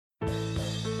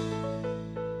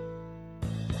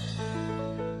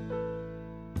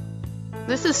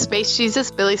This is Space Jesus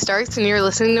Billy Starks, and you're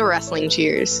listening to Wrestling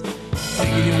Cheers.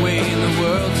 Making your way in the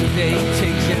world today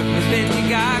takes everything you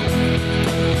got.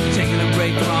 Taking a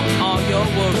break from all your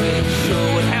worries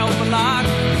sure would help a lot.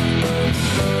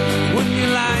 Wouldn't you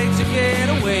like to get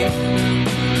away?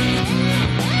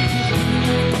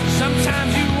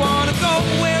 Sometimes you want to go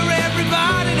where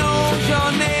everybody knows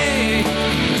your name,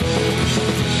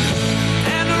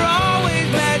 and they're always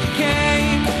glad you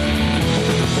came.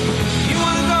 You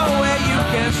want to go where you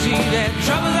can see that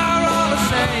troubles are all the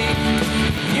same.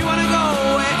 You want to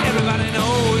go where everybody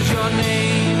knows your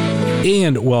name.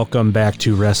 And welcome back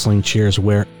to Wrestling Cheers,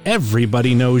 where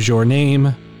everybody knows your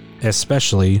name,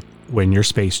 especially when you're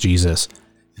Space Jesus.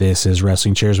 This is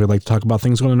Wrestling Cheers. We'd like to talk about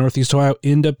things going on in the Northeast Ohio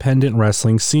independent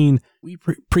wrestling scene. We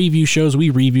preview shows, we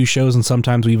review shows, and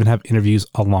sometimes we even have interviews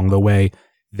along the way.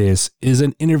 This is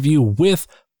an interview with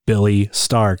Billy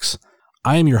Starks.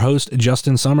 I am your host,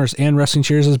 Justin Summers, and Wrestling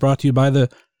Cheers is brought to you by the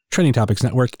Trending Topics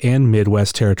Network and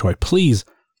Midwest Territory. Please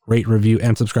rate, review,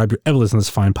 and subscribe. You're ever listen to this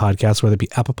fine podcast, whether it be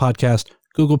Apple Podcast,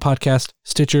 Google Podcast,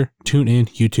 Stitcher, TuneIn,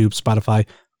 YouTube, Spotify,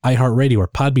 iHeartRadio, or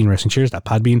Podbean,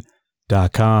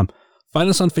 WrestlingCheers.podbean.com. Find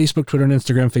us on Facebook, Twitter, and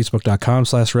Instagram,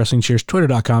 Facebook.com/WrestlingCheers,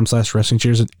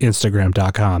 Twitter.com/WrestlingCheers, and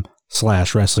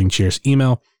Instagram.com/WrestlingCheers.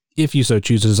 Email, if you so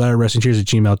choose to desire,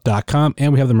 WrestlingCheers@gmail.com.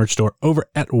 And we have the merch store over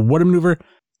at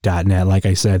whatamaneuver.net. Like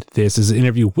I said, this is an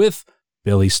interview with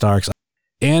Billy Starks.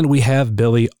 And we have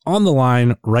Billy on the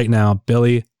line right now.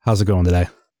 Billy, how's it going today?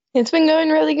 It's been going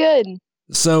really good.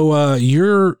 So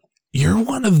you're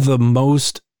one of the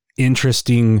most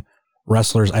interesting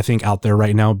wrestlers I think out there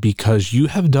right now, because you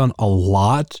have done a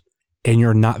lot and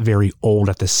you're not very old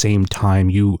at the same time.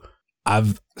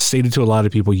 I've stated to a lot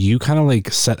of people, you kind of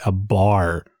like set a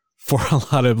bar for a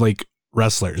lot of like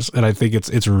wrestlers, and I think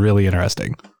it's really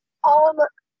interesting.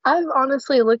 I've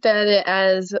honestly looked at it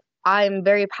as I'm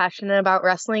very passionate about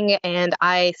wrestling, and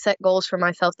I set goals for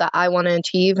myself that I want to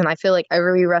achieve, and I feel like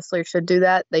every wrestler should do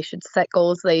that. They should set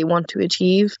goals they want to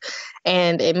achieve,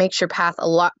 and it makes your path a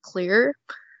lot clearer.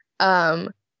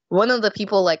 One of the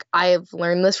people like I've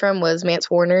learned this from was Mance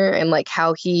Warner, and like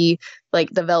how he like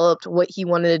developed what he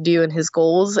wanted to do in his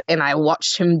goals, and I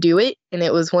watched him do it, and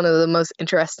it was one of the most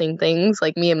interesting things.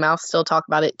 Like me and Mouse still talk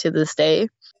about it to this day.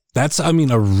 That's, I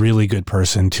mean, a really good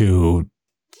person to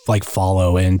like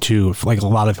follow, and to like a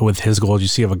lot of with his goals, you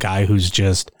see of a guy who's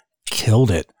just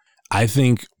killed it. I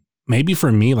think maybe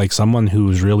for me, like someone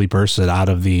who's really bursted out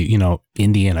of the,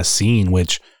 Indiana scene,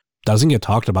 which doesn't get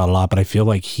talked about a lot, but I feel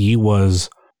like he was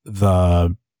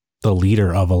the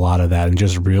leader of a lot of that and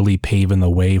just really paving the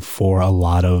way for a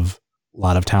lot of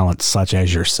talent such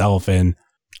as yourself. And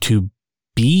to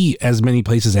be as many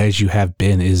places as you have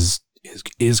been is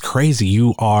crazy.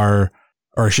 You are,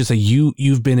 or I should say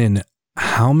you've been in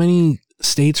how many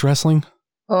states wrestling?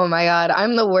 Oh my God.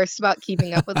 I'm the worst about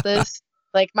keeping up with this.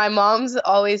 Like my mom's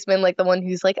always been like the one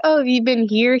who's like, oh, have you been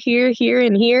here, here, here,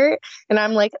 and here? And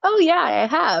I'm like, oh yeah, I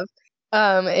have.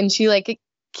 And she like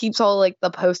keeps all like the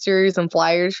posters and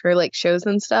flyers for like shows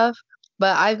and stuff.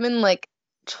 But I've been like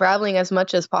traveling as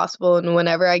much as possible, and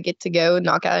whenever I get to go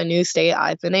knock out a new state,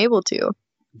 I've been able to.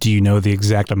 Do you know the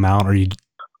exact amount, or you?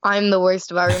 I'm the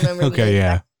worst about remembering. Okay,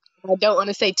 yeah. I don't want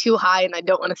to say too high, and I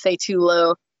don't want to say too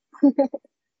low.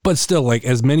 But still, like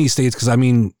as many states, because I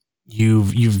mean,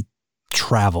 you've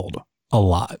traveled a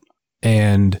lot,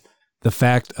 and the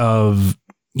fact of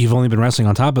you've only been wrestling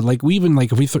on top, but like we even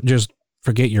like if we just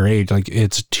forget your age, like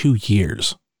it's 2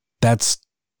 years. That's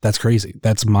crazy.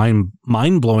 That's mind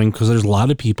blowing, because there's a lot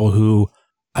of people who,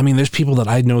 I mean, there's people that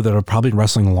I know that are probably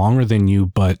wrestling longer than you,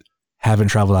 but haven't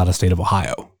traveled out of state of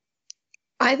Ohio.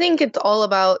 I think it's all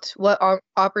about what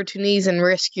opportunities and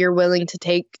risk you're willing to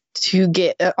take to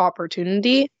get an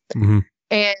opportunity. Mm-hmm.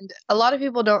 And a lot of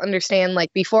people don't understand,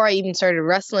 like before I even started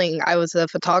wrestling, I was a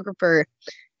photographer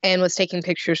and was taking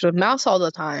pictures with Mouse all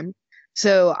the time.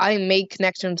 So I made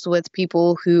connections with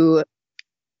people who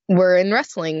were in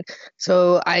wrestling.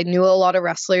 So I knew a lot of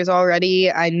wrestlers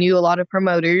already. I knew a lot of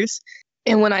promoters.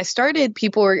 And when I started,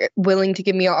 people were willing to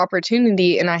give me an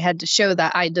opportunity, and I had to show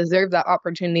that I deserve that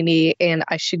opportunity and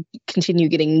I should continue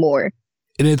getting more.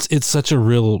 And it's such a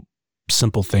real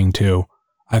simple thing too.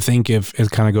 I think if it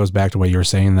kind of goes back to what you were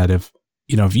saying, that if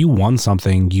you won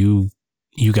something, you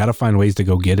got to find ways to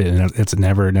go get it. And it's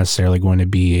never necessarily going to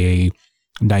be a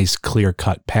nice, clear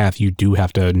cut path. You do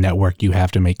have to network, you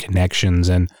have to make connections.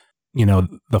 And,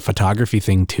 the photography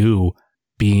thing too,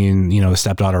 being, the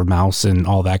stepdaughter of Mouse and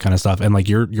all that kind of stuff. And like,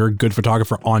 you're a good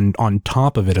photographer on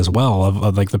top of it as well,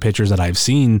 of like the pictures that I've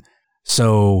seen.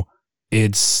 So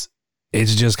it's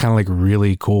just kind of like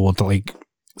really cool to like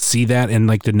see that, and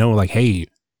like to know like, hey,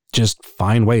 just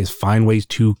find ways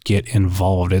to get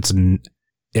involved. It's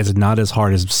not as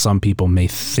hard as some people may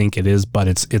think it is, but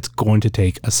it's going to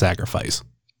take a sacrifice.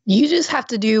 You just have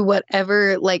to do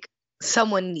whatever like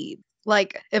someone needs.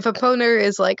 Like if a promoter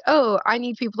is like, oh, I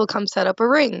need people to come set up a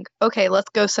ring. Okay, let's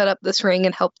go set up this ring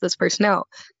and help this person out.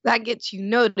 That gets you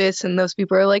noticed, and those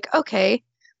people are like, okay,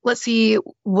 let's see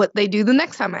what they do the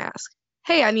next time I ask.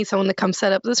 Hey, I need someone to come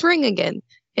set up this ring again.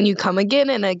 And you come again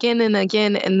and again and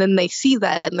again, and then they see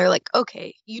that and they're like,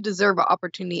 okay, you deserve an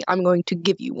opportunity. I'm going to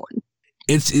give you one.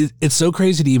 It's so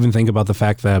crazy to even think about the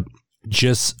fact that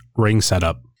just ring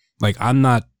setup, like I'm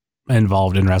not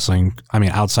involved in wrestling. I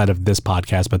mean, outside of this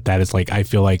podcast, but that is like, I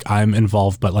feel like I'm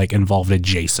involved, but like involved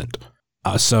adjacent.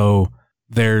 So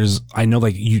I know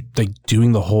like you, like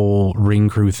doing the whole ring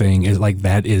crew thing is like,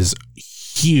 that is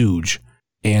huge.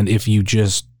 And if you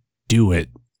just do it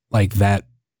like that,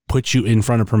 puts you in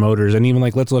front of promoters. And even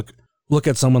like, let's look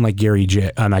at someone like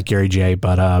AJ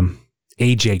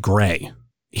Gray.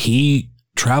 He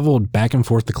traveled back and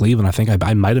forth to Cleveland. I think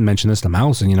I might have mentioned this to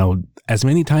Mouse, and you know, as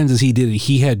many times as he did it,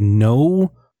 he had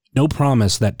no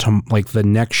promise that like the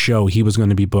next show he was going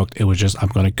to be booked. It was just, I'm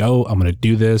going to go, I'm going to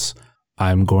do this,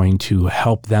 I'm going to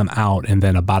help them out. And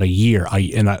then about a year,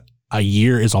 a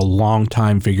year is a long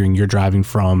time figuring you're driving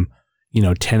from, you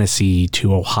know, Tennessee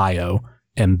to Ohio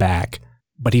and back.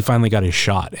 But he finally got his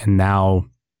shot, and now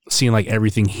seeing like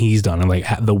everything he's done, and like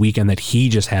the weekend that he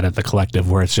just had at the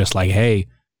Collective, where it's just like, hey,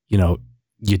 you know,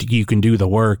 you can do the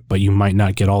work, but you might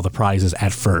not get all the prizes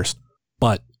at first.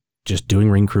 But just doing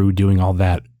ring crew, doing all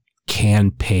that can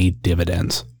pay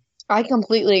dividends. I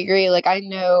completely agree. Like, I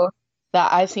know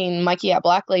that I've seen Mikey at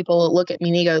Black Label look at me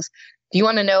and he goes, do you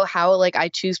want to know how like I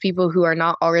choose people who are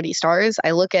not already stars?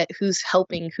 I look at who's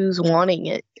helping, who's wanting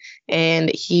it. And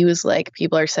he was like,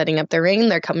 people are setting up their ring,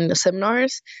 they're coming to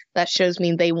seminars. That shows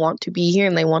me they want to be here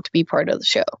and they want to be part of the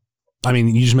show. I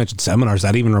mean, you just mentioned seminars.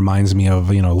 That even reminds me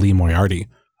of, you know, Lee Moriarty,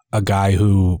 a guy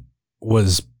who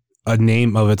was a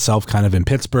name of itself kind of in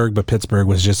Pittsburgh, but Pittsburgh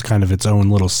was just kind of its own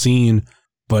little scene.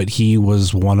 But he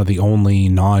was one of the only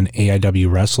non-AIW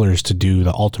wrestlers to do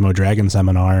the Ultimo Dragon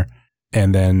seminar.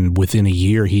 And then within a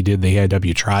year, he did the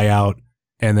AIW tryout,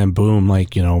 and then boom,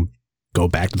 like, you know, go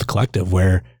back to the Collective,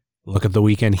 where look at the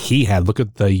weekend he had, look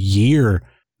at the year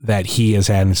that he has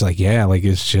had. And it's like, yeah, like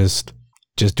it's just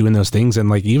doing those things. And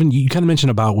like, even you kind of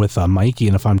mentioned about with Mikey,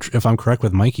 and if I'm correct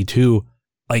with Mikey too,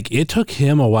 like it took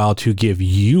him a while to give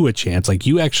you a chance. Like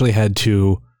you actually had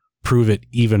to prove it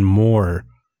even more,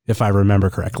 if I remember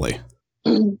correctly.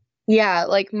 Yeah,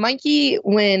 like Mikey,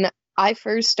 when I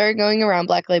first started going around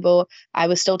Black Label, I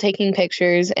was still taking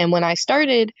pictures. And when I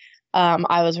started,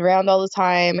 I was around all the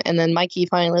time. And then Mikey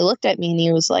finally looked at me and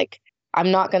he was like, I'm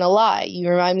not going to lie. You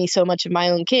remind me so much of my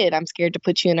own kid. I'm scared to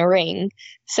put you in a ring.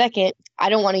 Second, I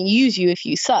don't want to use you if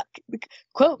you suck.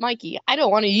 Quote Mikey, I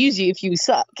don't want to use you if you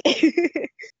suck.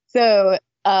 So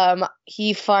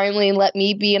he finally let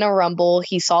me be in a Rumble.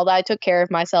 He saw that I took care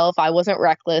of myself. I wasn't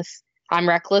reckless. I'm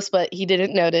reckless, but he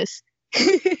didn't notice.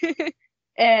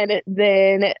 And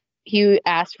then he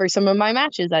asked for some of my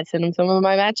matches. I sent him some of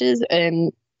my matches,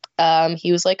 and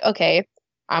he was like, okay,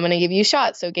 I'm going to give you a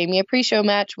shot. So gave me a pre-show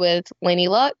match with Laney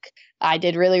Luck. I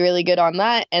did really, really good on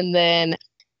that. And then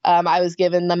I was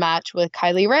given the match with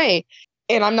Kylie Ray.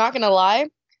 And I'm not going to lie,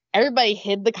 everybody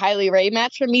hid the Kylie Ray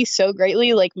match from me so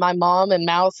greatly. Like my mom and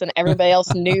Mouse and everybody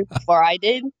else knew before I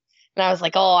did. And I was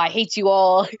like, oh, I hate you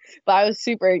all. But I was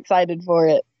super excited for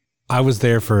it. I was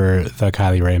there for the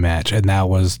Kylie Ray match, and that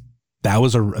was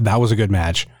a good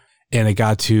match, and it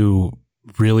got to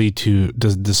really to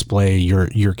display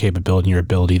your capability and your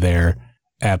ability there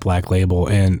at Black Label.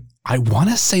 And I want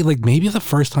to say like maybe the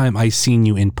first time I seen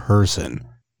you in person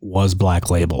was Black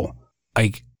Label.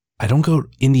 Like I don't go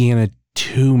Indiana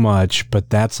too much, but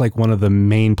that's like one of the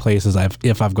main places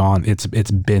if I've gone, it's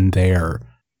been there,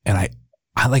 and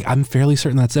I'm fairly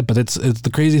certain that's it. But it's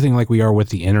the crazy thing, like we are with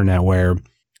the internet, where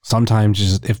sometimes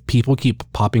just if people keep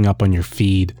popping up on your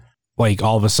feed, like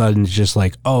all of a sudden it's just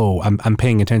like, oh, I'm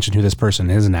paying attention to who this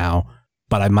person is now,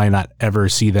 but I might not ever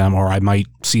see them, or I might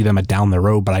see them down the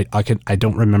road, but I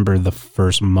don't remember the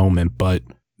first moment. But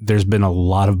there's been a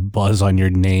lot of buzz on your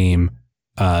name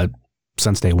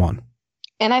since day one.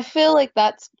 And I feel like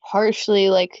that's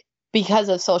partially like because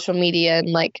of social media and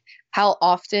like how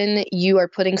often you are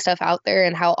putting stuff out there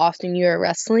and how often you are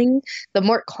wrestling. The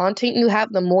more content you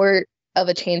have, the more of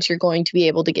a chance you're going to be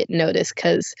able to get noticed,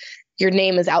 because your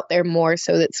name is out there more,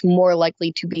 so it's more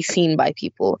likely to be seen by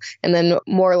people and then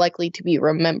more likely to be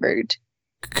remembered.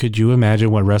 Could you imagine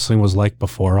what wrestling was like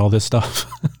before all this stuff?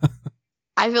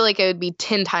 I feel like it would be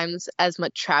 10 times as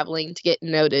much traveling to get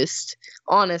noticed,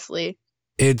 honestly.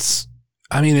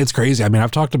 I mean, it's crazy. I mean,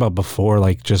 I've talked about before,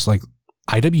 like just like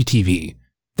IWTV,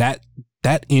 that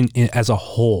in as a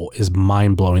whole is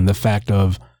mind blowing. The fact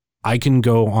of I can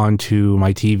go onto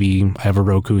my TV. I have a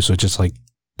Roku, so just like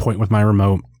point with my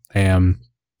remote and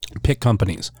pick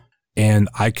companies, and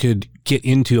I could get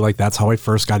into like, that's how I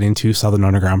first got into Southern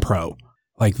Underground Pro.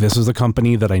 Like, this is a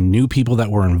company that I knew people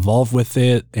that were involved with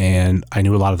it, and I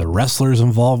knew a lot of the wrestlers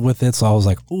involved with it. So I was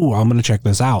like, ooh, I'm going to check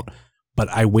this out. But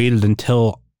I waited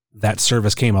until that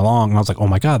service came along, and I was like, oh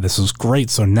my God, this is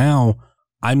great. So now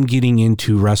I'm getting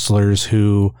into wrestlers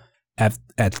who at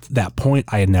that point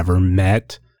I had never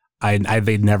met.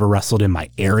 They'd never wrestled in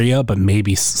my area, but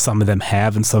maybe some of them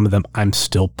have, and some of them I'm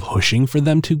still pushing for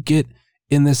them to get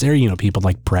in this area. You know, people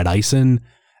like Brett Eisen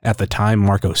at the time,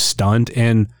 Marco Stunt,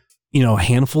 and you know, a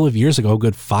handful of years ago,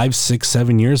 good 5, 6,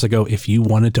 7 years ago, if you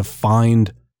wanted to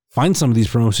find some of these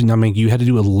promotions, I mean, you had to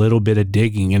do a little bit of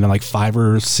digging, and then like 5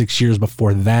 or 6 years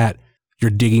before that,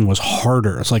 your digging was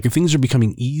harder. It's like things are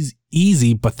becoming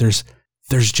easy, but there's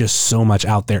just so much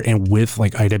out there. And with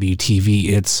like IWTV,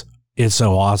 it's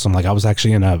so awesome. Like, I was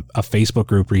actually in a Facebook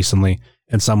group recently,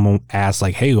 and someone asked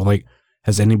like, hey, like,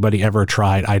 has anybody ever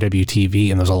tried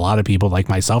IWTV? And there's a lot of people like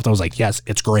myself that was like, yes,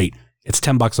 it's great. It's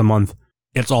 $10 a month.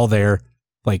 It's all there.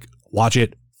 Like, watch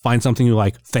it, find something you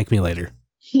like, thank me later.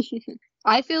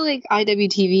 I feel like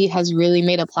IWTV has really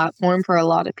made a platform for a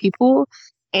lot of people.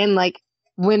 And like,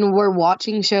 when we're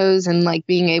watching shows and like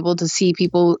being able to see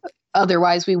people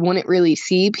otherwise we wouldn't really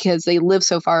see because they live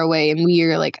so far away, and we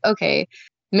are like, okay,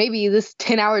 maybe this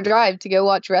 10-hour drive to go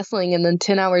watch wrestling and then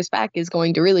 10 hours back is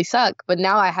going to really suck. But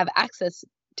now I have access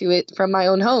to it from my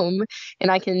own home,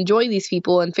 and I can enjoy these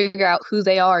people and figure out who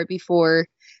they are before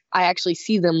I actually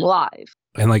see them live.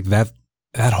 And like that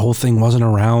whole thing wasn't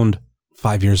around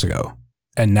 5 years ago.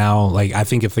 And now, like, I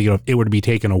think if it were to be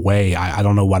taken away, I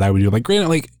don't know what I would do. Like, granted,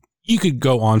 like, you could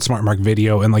go on Smart Mark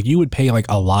Video and like you would pay like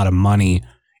a lot of money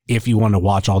if you want to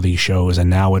watch all these shows. And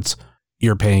now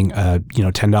you're paying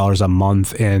 $10 a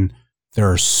month, and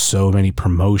there are so many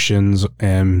promotions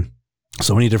and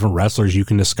so many different wrestlers you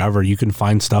can discover. You can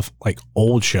find stuff like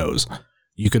old shows.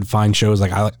 You could find shows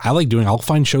like I'll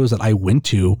find shows that I went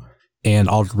to, and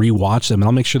I'll rewatch them, and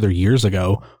I'll make sure they're years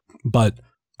ago, but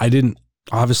I didn't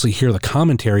obviously hear the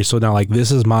commentary. So now like, this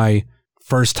is my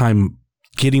first time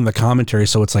getting the commentary.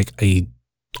 So it's like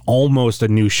almost a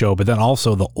new show, but then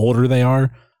also the older they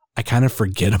are, I kind of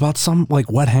forget about some, like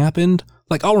what happened.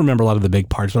 Like, I'll remember a lot of the big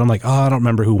parts, but I'm like, oh, I don't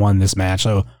remember who won this match.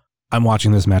 So I'm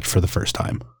watching this match for the first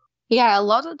time. Yeah, a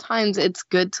lot of times it's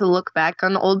good to look back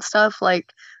on old stuff.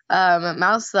 Like,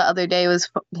 Mouse the other day was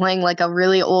playing like a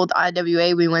really old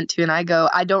IWA we went to, and I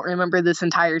don't remember this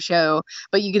entire show,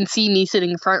 but you can see me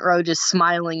sitting front row just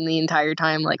smiling the entire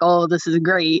time, like, oh, this is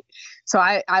great. So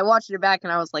I watched it back,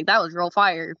 and I was like, that was real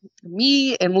fire.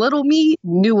 Me and little me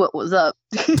knew what was up.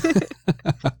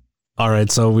 All right,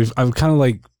 so I've kind of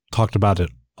like talked about it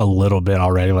a little bit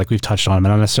already, like we've touched on it, but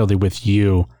not necessarily with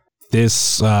you.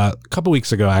 This couple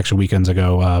weeks ago, actually weekends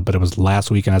ago, but it was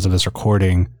last weekend as of this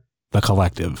recording, The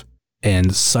Collective,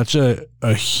 and such a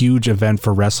huge event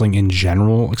for wrestling in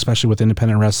general, especially with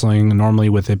independent wrestling, normally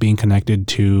with it being connected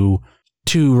to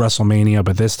WrestleMania,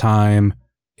 but this time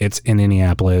it's in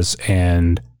Indianapolis,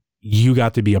 and you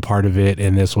got to be a part of it,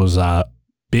 and this was a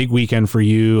big weekend for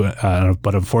you,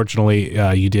 but unfortunately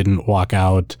you didn't walk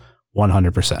out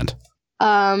 100%.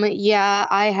 Yeah,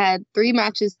 I had 3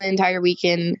 matches the entire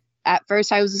weekend. At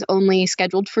first I was only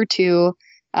scheduled for 2,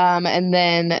 and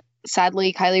then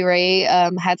sadly, Kylie Ray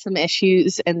had some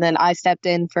issues, and then I stepped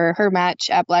in for her match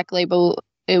at Black Label.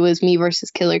 It was me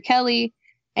versus Killer Kelly.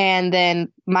 And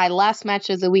then my last match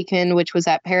of the weekend, which was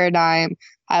at Paradigm,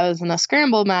 I was in a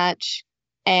scramble match,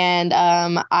 and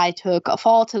I took a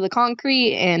fall to the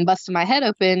concrete and busted my head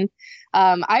open.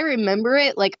 I remember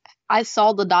it, like, I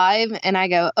saw the dive, and I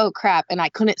go, oh, crap, and I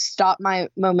couldn't stop my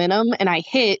momentum, and I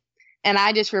hit, and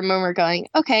I just remember going,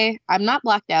 okay, I'm not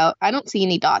blacked out. I don't see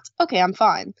any dots. Okay, I'm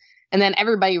fine. And then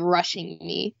everybody rushing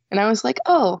me. And I was like,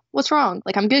 oh, what's wrong?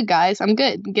 Like, I'm good, guys. I'm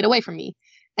good. Get away from me.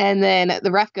 And then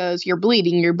the ref goes, you're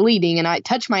bleeding. And I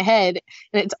touch my head,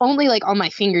 and it's only like on my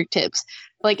fingertips.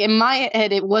 Like, in my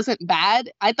head, it wasn't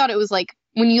bad. I thought it was like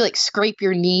when you like scrape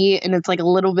your knee and it's like a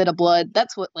little bit of blood.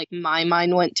 That's what like my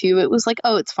mind went to. It was like,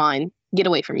 oh, it's fine. Get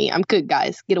away from me. I'm good,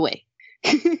 guys. Get away.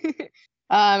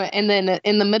 And then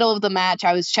in the middle of the match,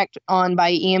 I was checked on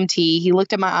by EMT. He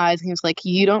looked at my eyes and he was like,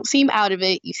 you don't seem out of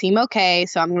it. You seem okay.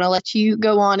 So I'm going to let you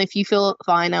go on if you feel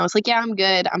fine. I was like, yeah, I'm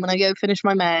good. I'm going to go finish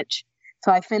my match.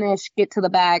 So I finish, get to the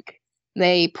back.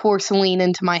 They pour saline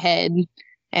into my head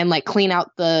and like clean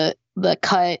out the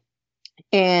cut.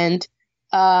 And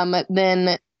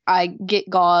then I get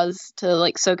gauze to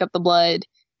like soak up the blood.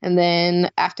 And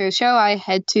then after the show, I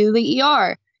head to the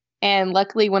ER. And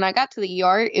luckily, when I got to the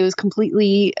ER, it was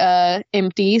completely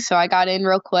empty. So I got in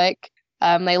real quick.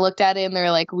 They looked at it and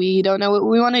they're like, we don't know what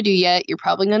we want to do yet. You're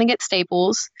probably going to get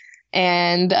staples.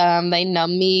 And they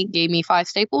numbed me, gave me 5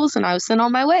 staples, and I was sent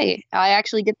on my way. I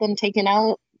actually get them taken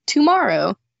out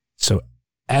tomorrow. So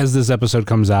as this episode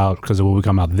comes out, because it will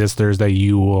come out this Thursday,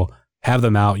 you will have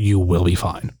them out. You will be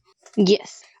fine.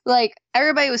 Yes. Like,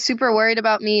 everybody was super worried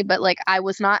about me, but like, I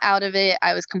was not out of it.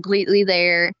 I was completely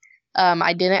there.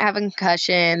 I didn't have a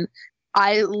concussion.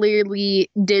 I literally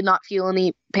did not feel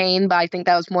any pain, but I think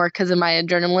that was more because of my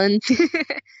adrenaline.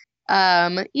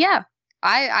 Yeah,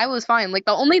 I was fine. Like,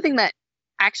 the only thing that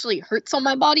actually hurts on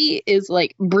my body is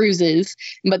like bruises,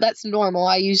 but that's normal.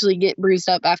 I usually get bruised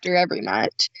up after every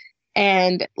match.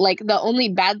 And like, the only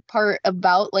bad part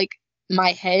about like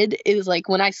my head is like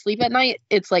when I sleep at night,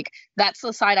 it's like that's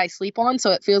the side I sleep on,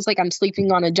 so it feels like I'm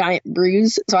sleeping on a giant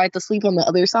bruise, so I have to sleep on the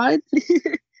other side.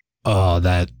 Oh,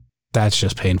 that's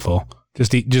just painful.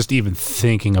 Just even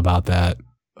thinking about that.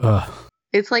 Ugh.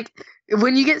 It's like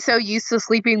when you get so used to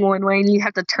sleeping one way and you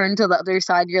have to turn to the other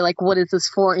side, you're like, what is this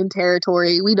foreign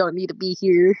territory? We don't need to be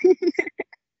here.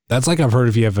 That's like I've heard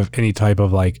if you have any type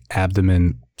of like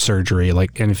abdomen surgery,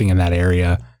 like anything in that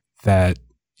area, that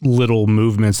little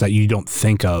movements that you don't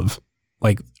think of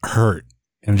like hurt.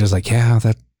 And just like, yeah,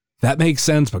 that makes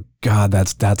sense, but God,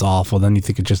 that's awful. Then you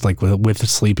think of just like with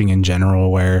sleeping in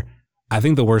general, where I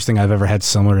think the worst thing I've ever had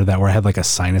similar to that, where I had like a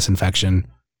sinus infection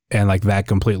and like that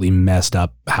completely messed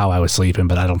up how I was sleeping.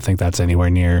 But I don't think that's anywhere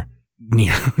near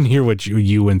what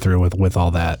you went through with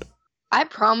all that. I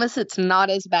promise it's not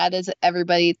as bad as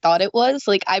everybody thought it was.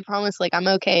 Like, I promise, like, I'm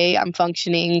okay. I'm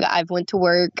functioning. I've went to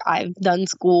work. I've done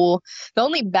school. The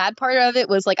only bad part of it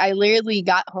was like I literally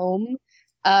got home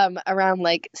around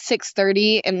like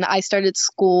 6:30 and I started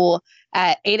school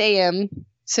at 8 a.m.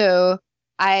 So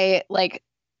I like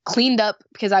cleaned up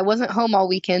because I wasn't home all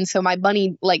weekend. So my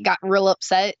bunny like got real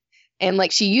upset. And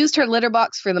like she used her litter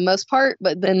box for the most part,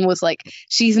 but then was like,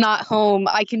 she's not home.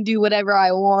 I can do whatever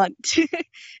I want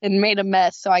and made a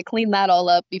mess. So I cleaned that all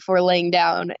up before laying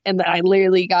down. And then I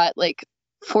literally got like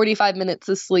 45 minutes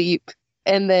of sleep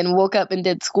and then woke up and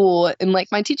did school. And like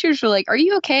my teachers were like, are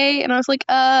you okay? And I was like,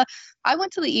 I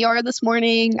went to the ER this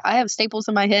morning. I have staples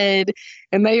in my head.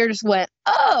 And they just went,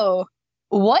 oh,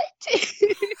 what?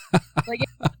 Like,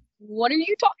 what are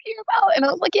you talking about? And I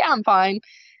was like, yeah, I'm fine.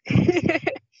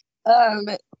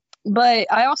 But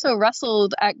I also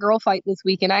wrestled at Girl Fight this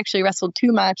week and I actually wrestled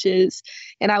 2 matches,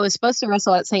 and I was supposed to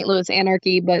wrestle at St. Louis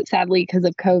Anarchy, but sadly because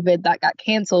of COVID that got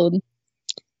canceled.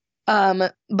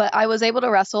 But I was able to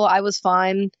wrestle. I was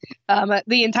fine.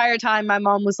 The entire time my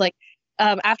mom was like,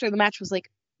 after the match was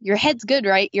like, your head's good,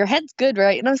 right? Your head's good,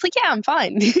 right? And I was like, yeah, I'm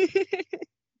fine.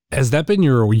 Has that been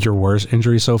your worst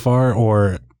injury so far,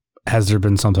 or has there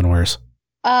been something worse?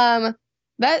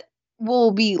 That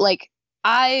will be like,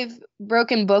 I've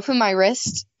broken both of my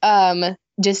wrists,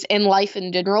 just in life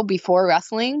in general before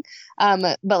wrestling.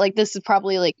 But like this is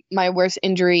probably like my worst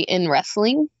injury in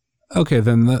wrestling. Okay,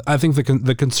 then I think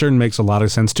the concern makes a lot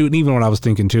of sense too. And even what I was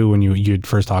thinking too when you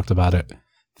first talked about it,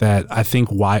 that I think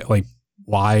why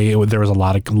there was a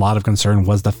lot of concern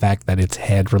was the fact that it's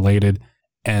head related.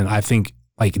 And I think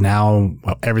like now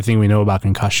everything we know about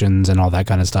concussions and all that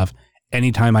kind of stuff,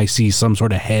 anytime I see some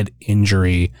sort of head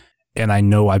injury. And I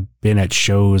know I've been at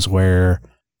shows where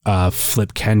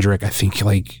Flip Kendrick, I think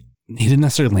like he didn't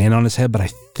necessarily land on his head, but I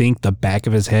think the back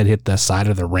of his head hit the side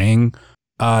of the ring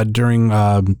during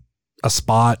a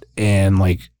spot. And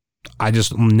like, I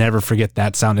just never forget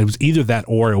that sound. It was either that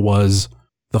or it was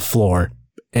the floor.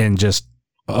 And just,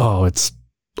 it's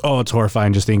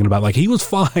horrifying just thinking about, like, he was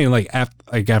fine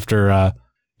after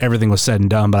everything was said and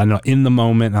done. But I know in the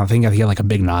moment, I think he had like a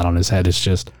big knot on his head.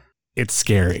 It's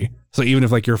scary. So even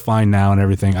if like you're fine now and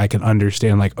everything, I can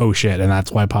understand like, oh shit. And that's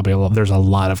why probably there's a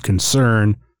lot of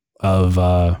concern of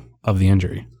the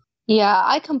injury. Yeah,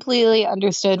 I completely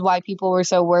understood why people were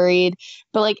so worried.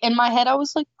 But like in my head, I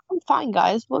was like, I'm fine,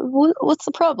 guys. What's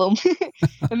the problem?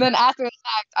 And then after the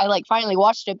fact, I like finally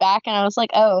watched it back and I was like,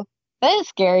 oh, that is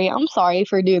scary. I'm sorry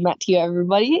for doing that to you,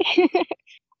 everybody.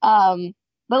 But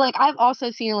like I've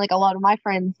also seen like a lot of my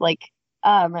friends like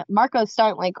Marco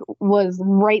Stunt like was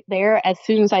right there as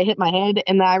soon as I hit my head,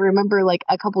 and then I remember like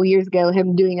a couple years ago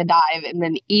him doing a dive and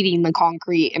then eating the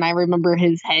concrete, and I remember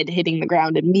his head hitting the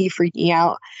ground and me freaking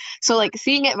out. So like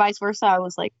seeing it vice versa, I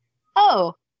was like,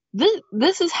 oh,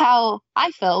 this is how I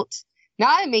felt. Now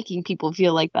I'm making people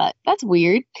feel like that. That's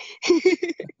weird.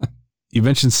 You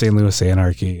mentioned St. Louis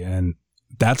Anarchy, and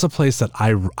that's a place that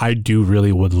I do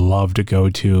really would love to go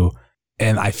to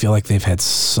And I feel like they've had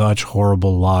such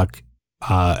horrible luck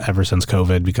ever since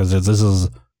COVID, because this is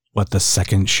what, the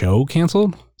second show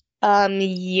canceled?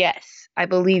 Yes, I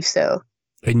believe so.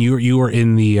 And you were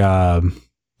in the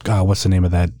God, what's the name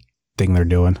of that thing they're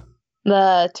doing?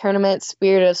 The tournament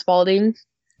Spirit of Spalding.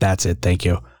 That's it. Thank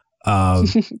you.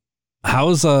 How's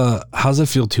it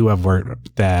feel to have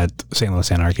worked at St.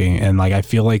 Louis Anarchy? And like, I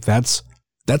feel like that's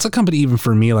a company, even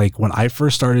for me, like when I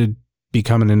first started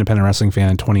becoming an independent wrestling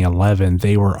fan in 2011,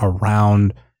 they were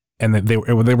around, and they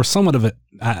were somewhat of a,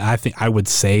 I think I would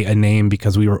say, a name,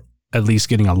 because we were at least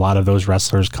getting a lot of those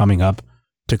wrestlers coming up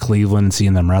to Cleveland and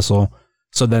seeing them wrestle.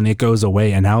 So then it goes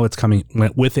away, and now it's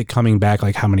coming back,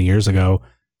 like how many years ago,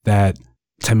 that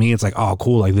to me it's like, oh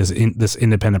cool, like this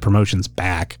independent promotion's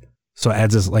back. So it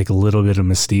adds this like a little bit of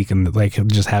mystique, and like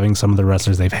just having some of the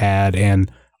wrestlers they've had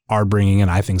and are bringing in,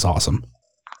 I think is awesome.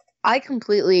 I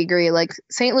completely agree. Like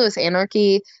St. Louis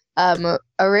Anarchy,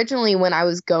 originally when I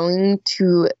was going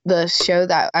to the show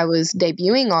that I was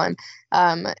debuting on,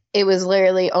 it was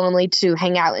literally only to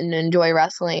hang out and enjoy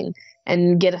wrestling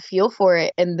and get a feel for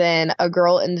it. And then a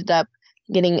girl ended up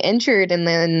getting injured, and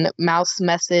then Mouse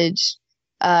messaged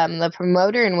the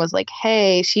promoter and was like,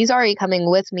 hey, she's already coming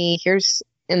with me.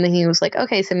 And then he was like,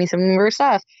 okay, send me some of her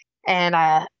stuff. And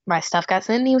my stuff got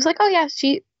sent, and he was like, oh yeah,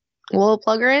 we'll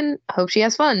plug her in. Hope she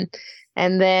has fun.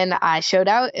 And then I showed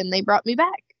out, and they brought me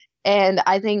back. And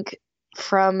I think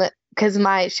because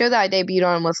my show that I debuted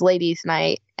on was Ladies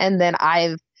Night, and then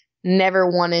I've never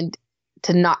wanted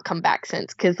to not come back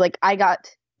since. Because like I got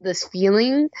this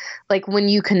feeling, like when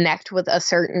you connect with a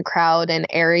certain crowd and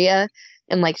area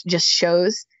and like just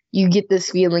shows, you get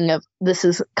this feeling of, this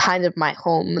is kind of my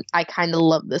home. I kind of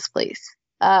love this place.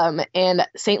 And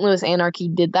St. Louis Anarchy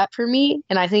did that for me.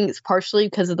 And I think it's partially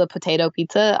because of the potato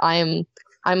pizza. I'm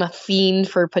a fiend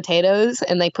for potatoes,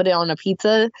 and they put it on a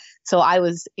pizza. So I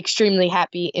was extremely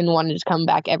happy and wanted to come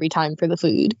back every time for the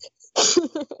food.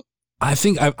 I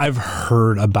think I've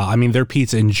heard about, I mean, their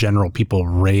pizza in general, people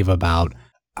rave about.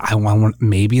 I want,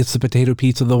 maybe it's the potato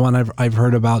pizza, the one I've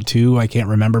heard about too. I can't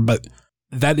remember, but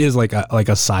that is like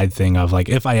a side thing of like,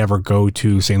 if I ever go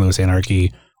to St. Louis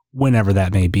Anarchy, whenever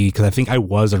that may be, because I think I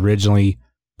was originally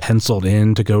penciled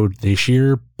in to go this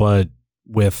year, but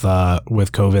with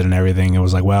COVID and everything, it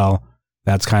was like, well,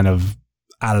 that's kind of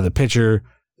out of the picture.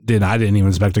 I didn't even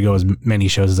expect to go as many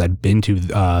shows as I'd been to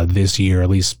this year, at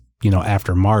least,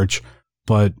 after March.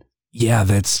 But yeah,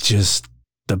 that's just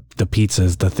the pizza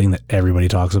is the thing that everybody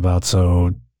talks about.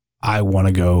 So I want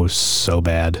to go so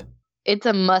bad. It's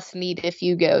a must meet if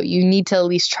you go. You need to at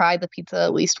least try the pizza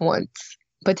at least once.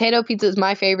 Potato pizza is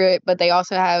my favorite, but they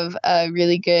also have a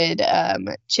really good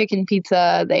chicken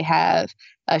pizza. They have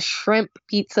a shrimp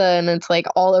pizza, and it's like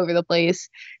all over the place.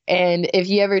 And if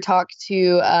you ever talk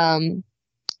to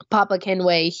Papa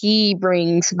Kenway, he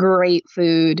brings great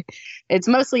food. It's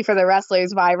mostly for the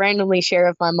wrestlers, but I randomly share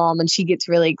with my mom, and she gets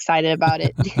really excited about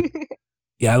it.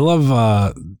 Yeah, I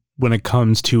love when it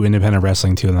comes to independent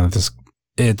wrestling too. And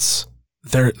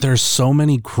there's so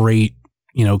many great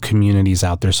communities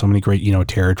out there, so many great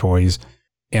territories,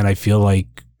 and I feel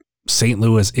like St.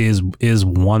 Louis is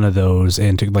one of those,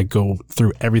 and to like go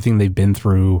through everything they've been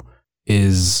through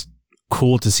is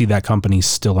cool to see that company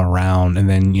still around. And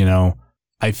then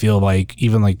I feel like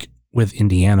even like with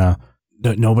Indiana,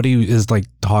 nobody is like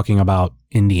talking about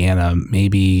Indiana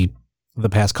maybe the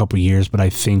past couple of years, but I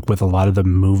think with a lot of the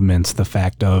movements, the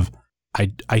fact of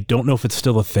I don't know if it's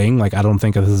still a thing, like I don't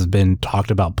think this has been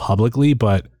talked about publicly,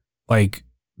 but like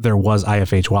there was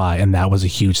IFHY, and that was a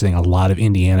huge thing, a lot of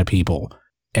Indiana people.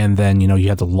 And then, you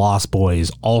had the Lost Boys,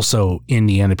 also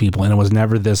Indiana people. And it was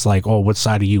never this like, oh, what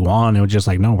side are you on? It was just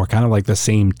like, no, we're kind of like the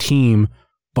same team,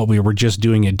 but we were just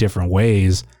doing it different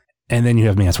ways. And then you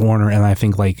have Mance Warner. And I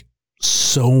think like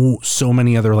so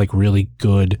many other like really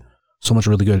good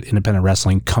independent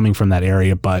wrestling coming from that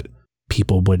area, but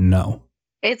people wouldn't know.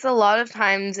 It's a lot of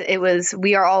times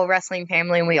we are all wrestling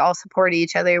family, and we all support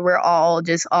each other. We're all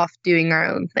just off doing our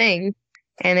own thing.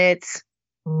 And it's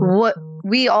what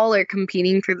we all are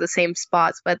competing for the same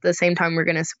spots, but at the same time, we're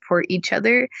going to support each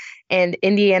other. And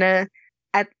Indiana,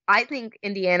 I think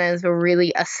Indiana is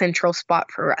a central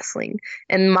spot for wrestling.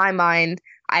 In my mind,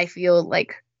 I feel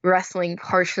like wrestling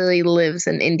partially lives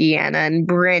in Indiana and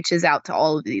branches out to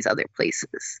all of these other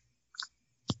places.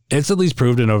 It's at least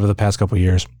proved it over the past couple of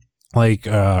years. Like,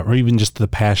 or even just the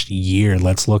past year.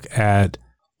 Let's look at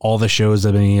all the shows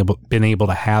that have been able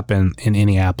to happen in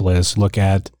Indianapolis. Look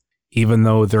at, even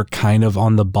though they're kind of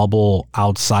on the bubble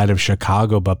outside of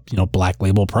Chicago, but Black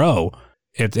Label Pro,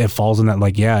 it falls in that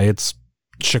like, yeah, it's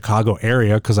Chicago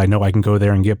area because I know I can go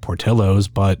there and get Portillo's,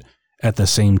 but at the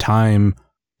same time,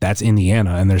 that's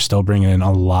Indiana, and they're still bringing in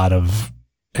a lot of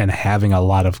and having a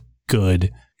lot of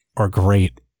good or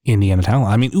great Indiana talent.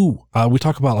 I mean, we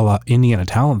talk about a lot Indiana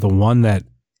talent. The one that,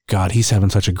 God, he's having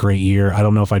such a great year. I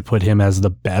don't know if I'd put him as the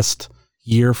best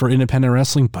year for independent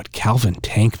wrestling, but Calvin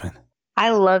Tankman.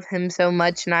 I love him so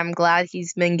much, and I'm glad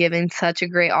he's been given such a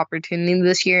great opportunity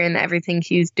this year in everything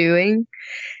he's doing.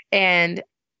 And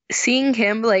seeing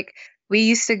him, like, we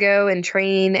used to go and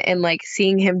train, and like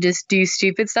seeing him just do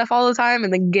stupid stuff all the time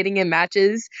and then getting in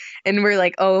matches, and we're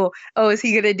like, oh, is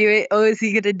he gonna do it? Oh, is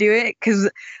he gonna do it?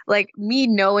 Because like me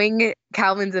knowing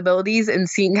Calvin's abilities and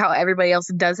seeing how everybody else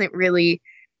doesn't really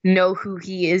know who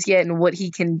he is yet and what he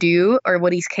can do or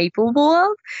what he's capable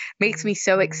of makes me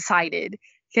so excited.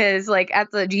 Because like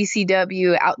at the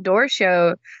GCW outdoor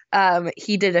show,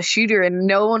 he did a shooter and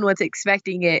no one was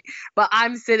expecting it. But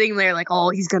I'm sitting there like,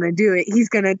 oh, he's going to do it. He's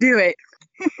going to do it.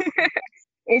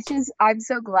 It's just, I'm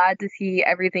so glad to see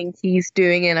everything he's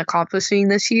doing and accomplishing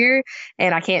this year.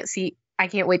 And I can't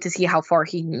wait to see how far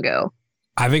he can go.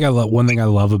 I think one thing I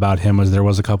love about him was there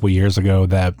was a couple years ago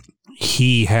that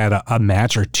he had a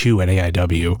match or two at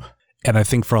AIW. And I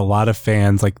think for a lot of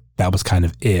fans, like that was kind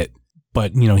of it.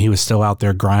 But, you know, he was still out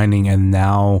there grinding, and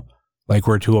now, like,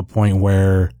 we're to a point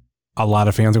where a lot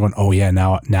of fans are going, oh, yeah,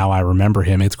 now I remember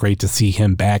him. It's great to see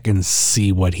him back and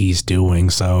see what he's doing.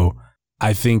 So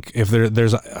I think if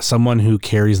there's someone who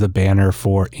carries the banner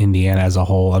for Indiana as a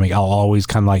whole, I mean, I'll always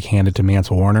kind of like hand it to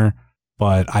Mance Warner,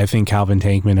 but I think Calvin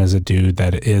Tankman is a dude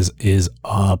that is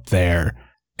up there.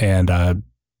 And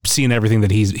seeing everything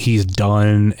that he's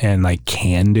done and, like,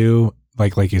 can do,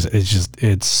 like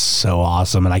it's so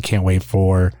awesome, and I can't wait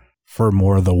for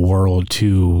more of the world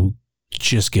to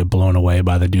just get blown away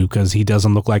by the dude, because he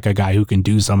doesn't look like a guy who can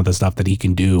do some of the stuff that he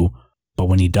can do, but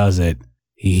when he does it,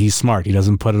 he's smart. He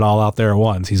doesn't put it all out there at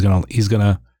once. He's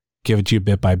gonna give it to you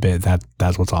bit by bit.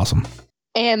 That's what's awesome.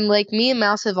 And like me and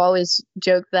Mouse have always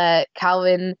joked that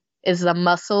Calvin is the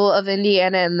muscle of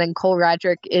Indiana, and then Cole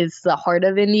Radrick is the heart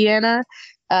of Indiana.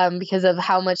 Because of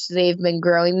how much they've been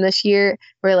growing this year,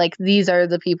 we're like, these are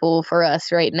the people for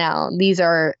us right now. These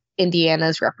are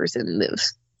Indiana's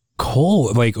representatives.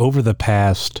 Cole, like over the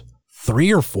past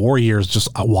 3 or 4 years, just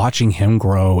watching him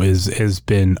grow has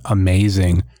been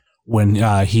amazing. When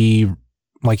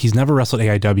he's never wrestled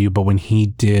AIW, but when he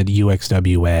did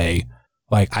UXWA,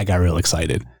 like I got real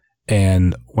excited.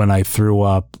 And when I threw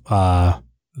up the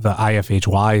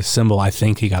IFHY symbol, I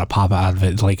think he got a pop out of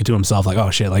it, like to himself, like,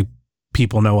 oh shit, like,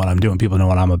 people know what I'm doing. People know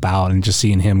what I'm about. And just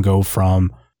seeing him go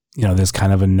from, you know, this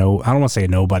kind of I don't want to say a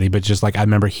nobody, but just like, I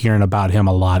remember hearing about him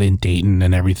a lot in Dayton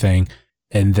and everything.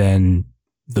 And then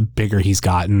the bigger he's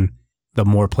gotten, the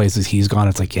more places he's gone.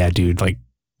 It's like, yeah, dude, like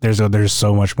there's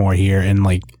so much more here. And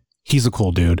like, he's a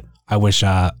cool dude. I wish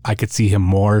I could see him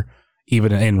more,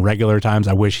 even in regular times.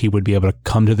 I wish he would be able to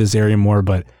come to this area more,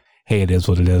 but hey, it is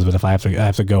what it is. But if I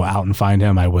have to go out and find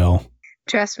him, I will.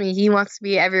 Trust me, he wants to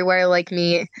be everywhere like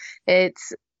me.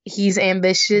 He's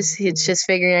ambitious. It's just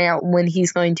figuring out when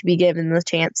he's going to be given the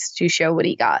chance to show what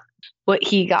he got.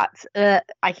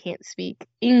 I can't speak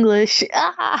English.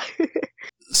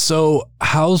 So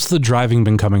how's the driving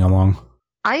been coming along?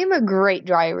 I am a great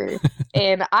driver.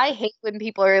 And I hate when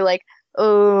people are like,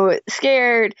 oh,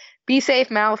 scared. Be safe,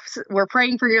 Mouse. We're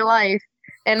praying for your life.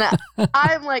 And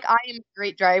I'm like, I am a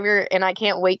great driver, and I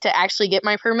can't wait to actually get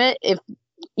my permit. If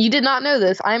you did not know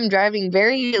this, I'm driving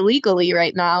very illegally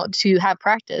right now to have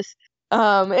practice.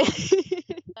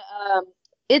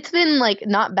 It's been like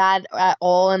not bad at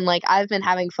all, and like I've been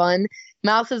having fun.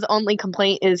 Mouse's only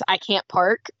complaint is I can't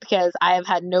park because I have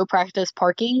had no practice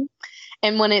parking.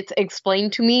 And when it's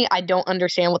explained to me, I don't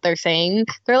understand what they're saying.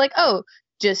 They're like, oh,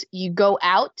 just you go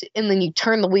out and then you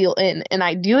turn the wheel in. And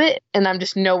I do it, and I'm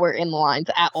just nowhere in the lines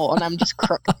at all, and I'm just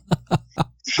crooked.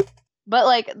 But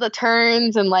like the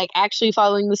turns and like actually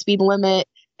following the speed limit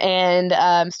and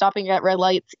stopping at red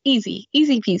lights, easy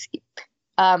peasy.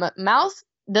 Mouse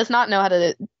does not know how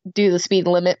to do the speed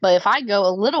limit, but if I go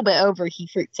a little bit over, he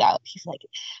freaks out. He's like,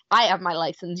 I have my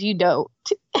license, you don't.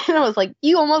 And I was like,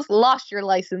 you almost lost your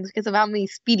license because of how many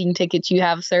speeding tickets you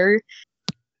have, sir.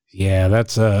 Yeah,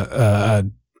 that's a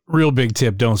real big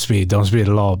tip. Don't speed at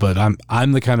all. But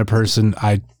I'm the kind of person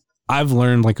I've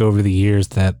learned like over the years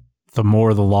that the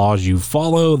more the laws you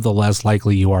follow, the less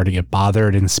likely you are to get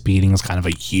bothered, and speeding is kind of a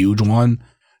huge one.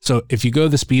 So if you go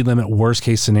the speed limit, worst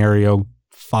case scenario,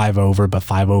 5 over, but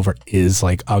 5 over is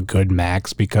like a good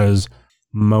max, because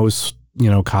most,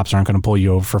 cops aren't going to pull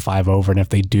you over for 5 over. And if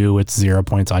they do, it's 0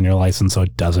 points on your license. So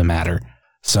it doesn't matter.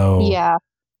 So yeah.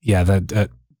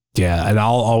 And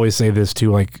I'll always say this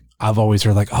too. Like I've always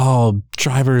heard like, oh,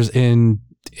 drivers in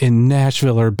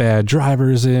Nashville are bad.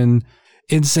 Drivers in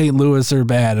in St. Louis are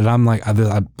bad. And I'm like,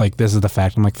 this is the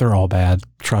fact. I'm like, they're all bad.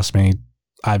 Trust me.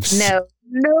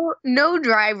 No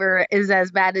driver is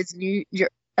as bad as New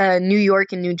York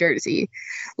and New Jersey.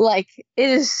 Like, it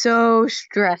is so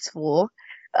stressful.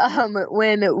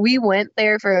 When we went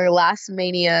there for Last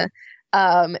Mania,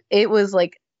 it was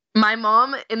like my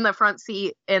mom in the front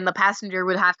seat and the passenger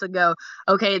would have to go,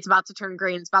 okay, it's about to turn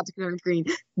green,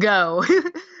 go.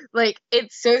 Like,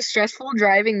 it's so stressful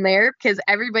driving there because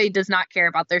everybody does not care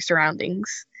about their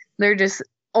surroundings. They're just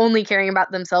only caring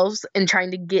about themselves and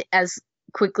trying to get as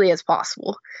quickly as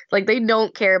possible. Like, they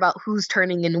don't care about who's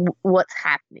turning and what's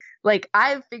happening. Like,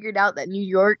 I've figured out that New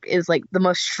York is like the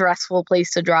most stressful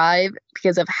place to drive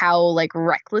because of how like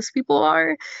reckless people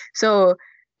are. So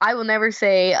I will never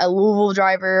say a Louisville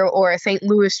driver or a St.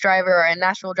 Louis driver or a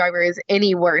Nashville driver is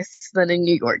any worse than a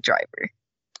New York driver.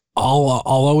 I'll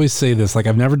always say this. Like,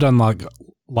 I've never done like a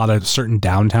lot of certain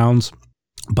downtowns,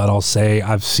 but I'll say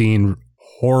I've seen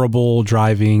horrible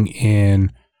driving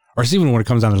in, or even when it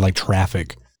comes down to like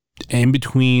traffic, in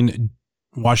between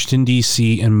Washington,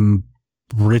 D.C. and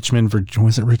Richmond,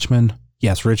 was it Richmond?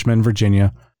 Yes, Richmond,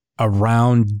 Virginia.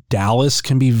 Around Dallas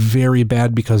can be very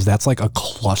bad because that's like a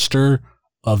cluster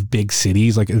of big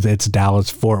cities. Like, it's Dallas,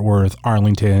 Fort Worth,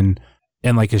 Arlington,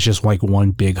 and like it's just like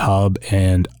one big hub.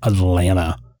 And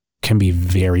Atlanta can be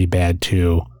very bad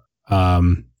too.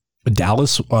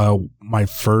 Dallas, my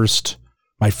first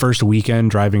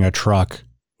weekend driving a truck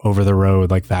over the road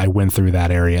like that, I went through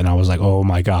that area and I was like, oh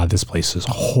my God, this place is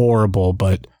horrible.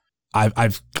 But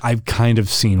I've kind of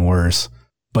seen worse.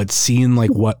 But seeing like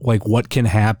what can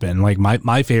happen, like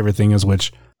my favorite thing is,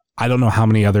 which I don't know how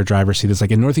many other drivers see this,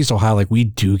 like in Northeast Ohio, like we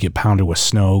do get pounded with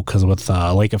snow because with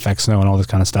lake effect snow and all this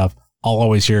kind of stuff. I'll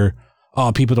always hear,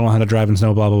 oh, people don't know how to drive in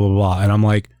snow, blah, blah, blah, blah. And I'm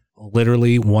like,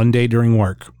 literally one day during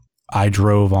work, I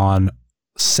drove on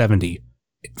 70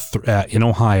 in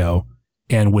Ohio,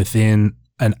 and within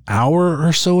an hour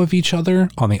or so of each other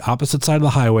on the opposite side of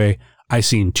the highway, I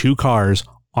seen 2 cars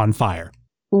on fire.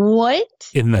 What?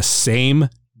 In the same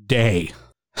day.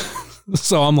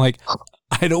 So I'm like,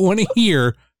 I don't want to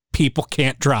hear people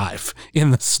can't drive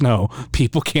in the snow.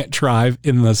 People can't drive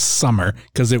in the summer,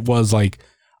 because it was like,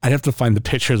 I'd have to find the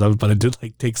pictures of it, but I did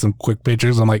like take some quick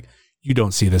pictures. I'm like, you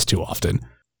don't see this too often.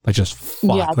 Like, just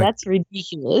fuck. Yeah, like, that's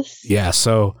ridiculous. Yeah.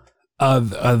 So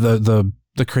the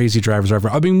crazy drivers are,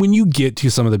 I mean, when you get to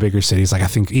some of the bigger cities, like I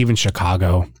think even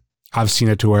Chicago, I've seen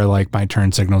it to where like my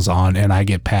turn signal's on and I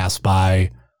get passed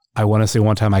by, I want to say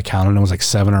one time I counted and it was like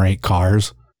 7 or 8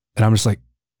 cars. And I'm just like,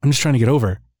 I'm just trying to get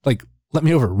over. Like, let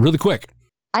me over really quick.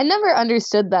 I never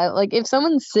understood that. Like, if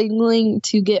someone's signaling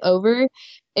to get over,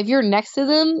 if you're next to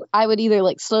them, I would either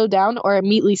like slow down or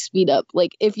immediately speed up.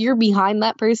 Like, if you're behind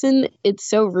that person, it's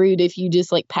so rude if you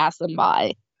just like pass them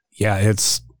by. Yeah,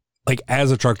 it's like,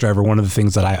 as a truck driver, one of the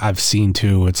things that I've seen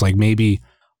too, it's like maybe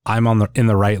I'm in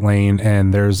the right lane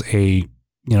and there's a,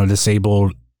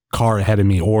 disabled car ahead of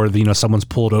me, or someone's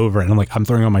pulled over and I'm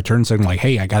throwing on my turn signal like,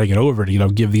 hey, I got to get over to,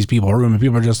 give these people room. And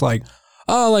people are just like,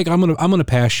 oh, like I'm going to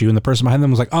pass you. And the person behind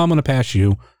them was like, oh, I'm going to pass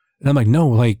you. And I'm like, no,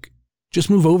 like, just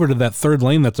move over to that third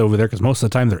lane that's over there. Cause most of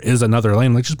the time there is another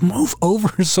lane. Like, just move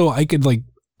over so I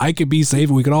could be safe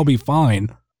and we could all be fine.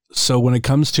 So when it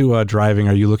comes to driving,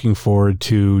 are you looking forward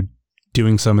to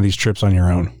doing some of these trips on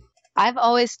your own? I've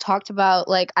always talked about,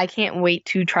 like, I can't wait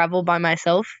to travel by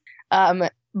myself.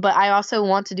 But I also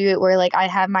want to do it where, like, I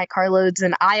have my car loads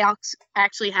and I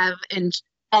actually have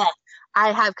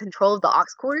I have control of the aux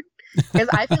cord, because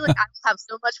I feel like I have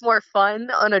so much more fun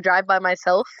on a drive by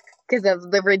myself because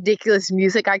of the ridiculous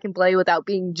music I can play without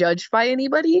being judged by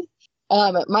anybody.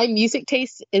 My music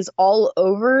taste is all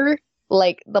over,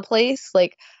 like, the place.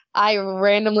 Like, I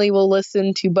randomly will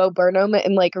listen to Bo Burnham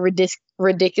and like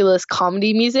ridiculous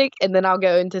comedy music, and then I'll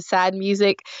go into sad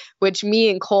music, which me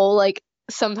and Cole like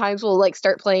sometimes will like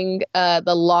start playing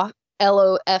the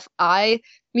LOFI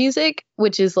music,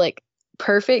 which is like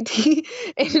perfect.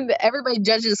 And everybody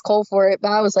judges Cole for it,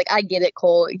 but I was like, I get it,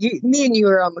 Cole. Me and you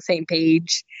are on the same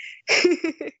page.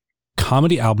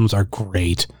 Comedy albums are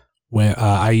great. When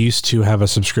I used to have a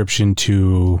subscription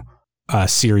to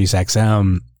Sirius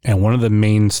XM, and one of the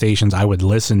main stations I would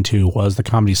listen to was the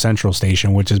Comedy Central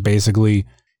station, which is basically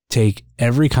take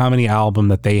every comedy album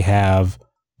that they have,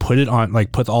 put it on,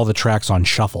 like, put all the tracks on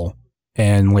shuffle,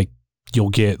 and like you'll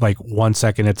get like 1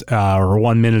 second it's or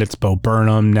 1 minute it's Bo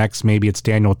Burnham, next maybe it's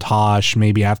Daniel Tosh,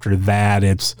 maybe after that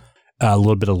it's a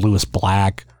little bit of Lewis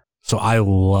Black. So I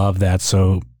love that.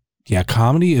 So yeah,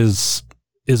 comedy is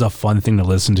a fun thing to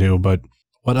listen to. But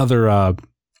what other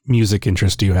music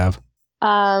interests do you have?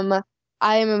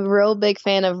 I am a real big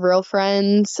fan of Real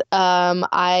Friends.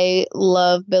 I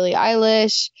love Billie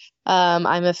Eilish.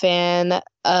 I'm a fan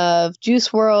of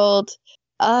Juice World.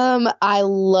 I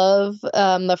love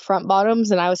the Front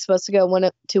Bottoms, and I was supposed to go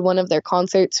to one of their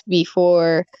concerts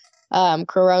before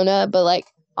Corona, but like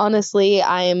honestly,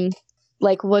 I'm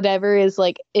like whatever is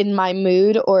like in my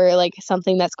mood or like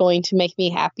something that's going to make me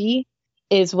happy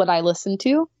is what I listen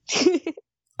to.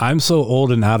 I'm so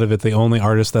old and out of it. The only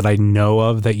artist that I know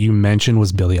of that you mentioned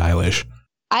was Billie Eilish.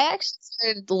 I actually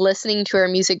started listening to her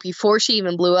music before she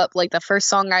even blew up. Like the first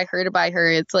song I heard by her,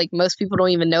 it's like most people don't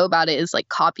even know about it, is like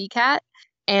Copycat.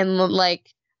 And like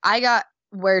I got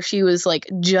where she was like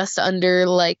just under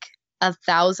like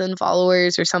 1,000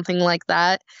 followers or something like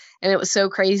that. And it was so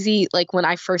crazy. Like when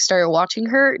I first started watching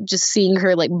her, just seeing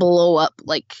her like blow up,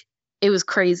 like it was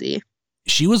crazy.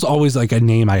 She was always like a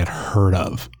name I had heard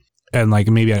of. And like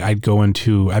maybe I'd go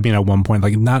into, I mean, at one point,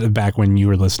 like not back when you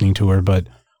were listening to her, but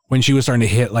when she was starting to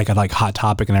hit like a like Hot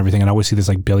Topic and everything, and I always see this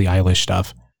like Billie Eilish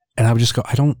stuff, and I would just go,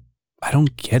 I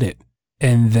don't get it.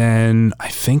 And then I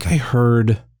think I heard,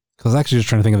 because I was actually just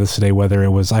trying to think of this today, whether it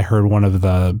was I heard one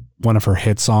of her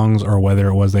hit songs or whether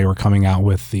it was they were coming out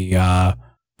with the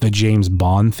James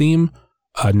Bond theme,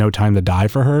 No Time to Die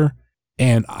for her.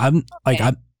 And I'm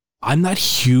not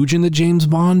huge into James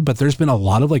Bond, but there's been a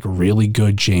lot of like really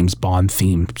good James Bond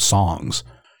themed songs,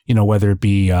 you know, whether it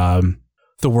be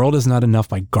The World Is Not Enough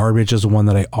by Garbage is one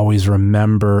that I always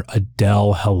remember.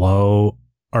 Adele, Hello,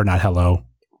 or not Hello,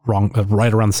 wrong,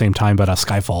 right around the same time, but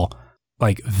Skyfall.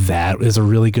 Like that is a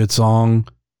really good song.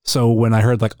 So when I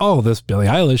heard like, oh, this Billie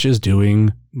Eilish is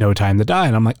doing No Time to Die,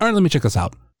 and I'm like, all right, let me check this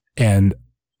out. And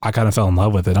I kind of fell in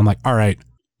love with it. I'm like, all right,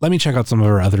 let me check out some of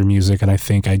her other music. And I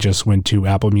think I just went to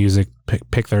Apple Music,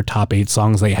 pick their top 8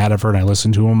 songs they had of her, and I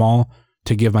listened to them all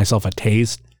to give myself a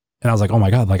taste. And I was like, oh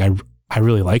my God, like I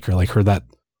really like her. Like that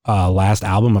last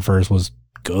album of hers was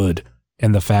good.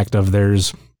 And the fact of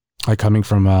there's like coming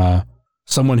from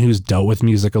someone who's dealt with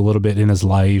music a little bit in his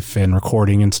life and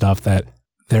recording and stuff, that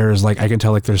there's like, I can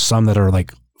tell like there's some that are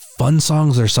like fun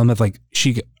songs. There's some that like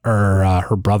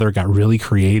her brother got really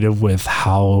creative with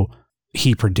how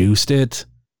he produced it.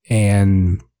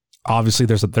 And obviously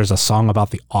there's a song about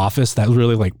The Office that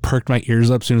really like perked my ears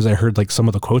up as soon as I heard like some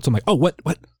of the quotes. I'm like, oh,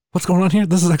 what's going on here?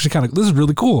 This is actually this is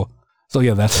really cool. So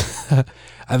yeah, that's,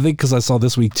 I think because I saw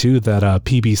this week too that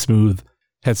PB Smooth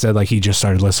had said like he just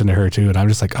started listening to her too. And I'm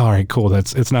just like, all right, cool.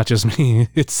 It's not just me.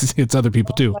 It's other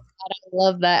people too. Oh my God, I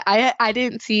love that. I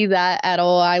didn't see that at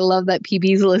all. I love that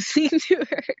PB's listening to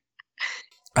her.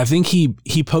 I think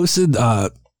he posted a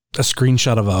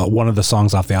screenshot of one of the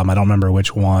songs off the album. I don't remember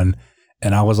which one.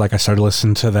 And I was like, I started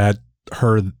listening to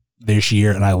her this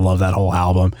year, and I love that whole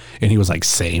album. And he was like,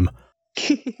 same.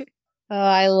 Oh,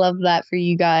 I love that for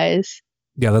you guys.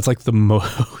 Yeah, that's like the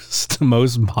most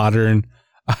modern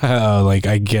like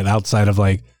I get outside of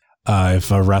like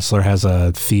if a wrestler has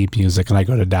a theme music and I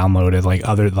go to download it, like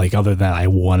other than that, I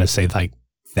want to say like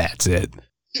that's it.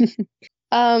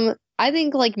 I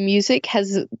think like music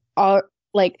has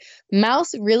like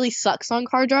Mouse really sucks on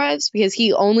car drives because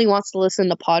he only wants to listen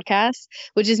to podcasts,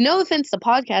 which is no offense to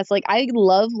podcasts. Like I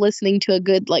love listening to a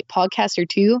good like podcast or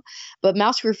two, but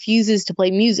Mouse refuses to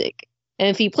play music. And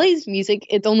if he plays music,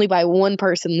 it's only by one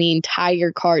person the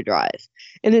entire car drive.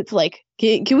 And it's like,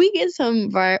 can we get some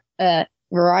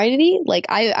variety? Like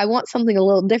I want something a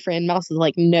little different. And Mouse is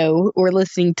like, no, we're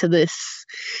listening to this.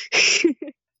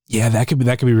 Yeah, that could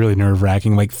be really nerve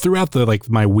wracking. Like throughout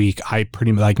my week, I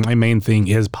pretty much like my main thing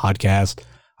is podcast.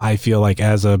 I feel like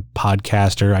as a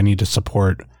podcaster, I need to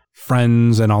support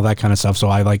friends and all that kind of stuff. So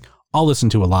I'll listen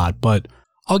to a lot, but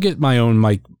I'll get my own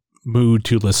like mood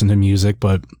to listen to music.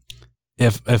 But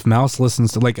if Mouse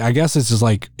listens to like, I guess it's just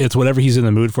like, it's whatever he's in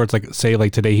the mood for. It's like, say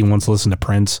like today he wants to listen to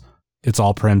Prince. It's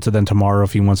all Prince. And then tomorrow,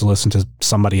 if he wants to listen to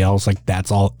somebody else, like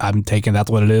that's all I'm taking. That's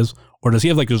what it is. Or does he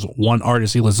have like just one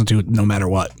artist he listens to no matter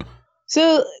what?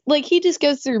 So like he just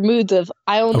goes through moods of,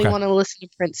 I only want to listen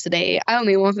to Prince today. I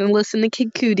only want to listen to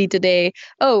Kid Cudi today.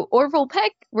 Oh, Orville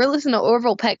Peck. We're listening to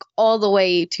Orville Peck all the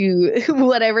way to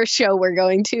whatever show we're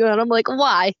going to. And I'm like,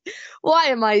 why? Why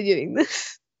am I doing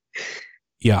this?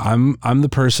 Yeah, I'm the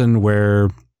person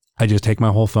where I just take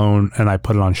my whole phone and I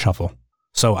put it on shuffle.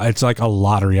 So it's like a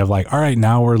lottery of like, all right,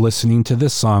 now we're listening to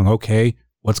this song. Okay,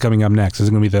 what's coming up next? Is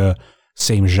it going to be the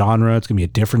same genre? It's going to be a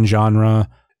different genre.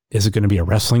 Is it going to be a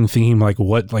wrestling theme? Like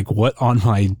what on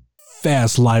my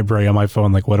vast library on my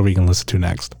phone? Like what are we going to listen to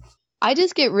next? I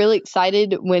just get really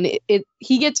excited when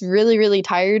he gets really, really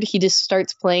tired. He just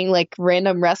starts playing like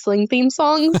random wrestling theme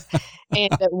songs. And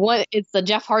it's the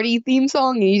Jeff Hardy theme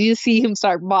song. And you just see him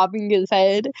start bobbing his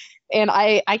head. And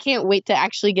I can't wait to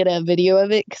actually get a video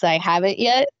of it because I haven't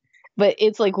yet. but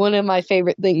it's like one of my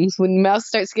favorite things. When Mouse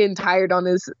starts getting tired on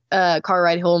his car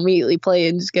ride, he'll immediately play it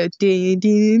and just go din,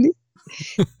 din.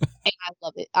 And I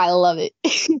love it. I love it.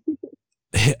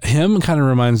 Him kind of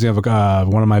reminds me of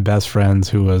one of my best friends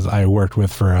who I worked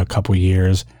with for a couple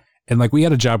years. And like we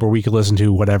had a job where we could listen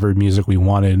to whatever music we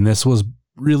wanted. And this was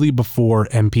really before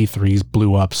MP3s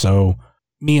blew up. So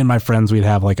me and my friends, we'd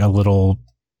have like a little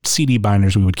CD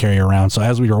binders we would carry around. So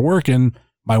as we were working,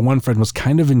 my one friend was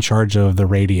kind of in charge of the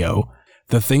radio.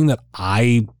 The thing that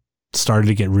I started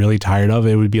to get really tired of,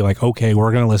 it would be like, okay,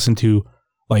 we're going to listen to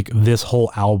like this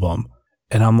whole album.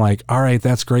 And I'm like, all right,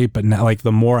 that's great. But now, like,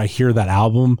 the more I hear that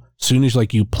album, soon as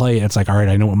like you play it, it's like, all right,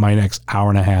 I know what my next hour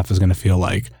and a half is going to feel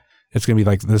like. It's going to be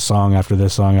like this song after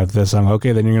this song after this song.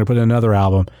 Okay, then you're going to put in another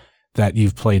album that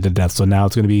you've played to death. So now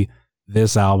it's going to be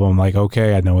this album. Like,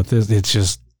 okay, I know what this, it's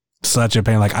just such a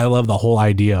pain. Like, I love the whole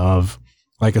idea of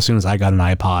like, as soon as I got an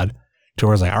iPod to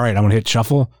where I was like, all right, I'm going to hit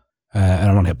shuffle and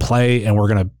I'm going to hit play and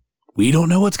we don't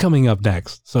know what's coming up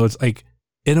next. So it's like,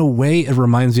 in a way, it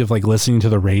reminds me of like listening to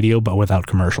the radio, but without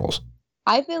commercials.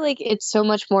 I feel like it's so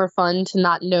much more fun to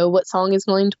not know what song is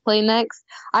going to play next.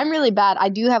 I'm really bad. I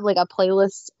do have like a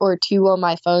playlist or two on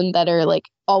my phone that are like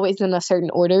always in a certain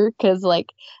order. Cause like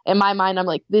in my mind, I'm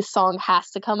like, this song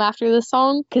has to come after this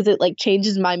song. Cause it like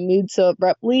changes my mood so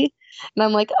abruptly. And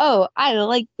I'm like, oh, I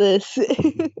like this.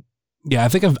 Yeah, I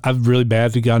think I've really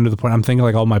badly gotten to the point. I'm thinking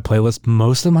like all my playlists,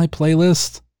 most of my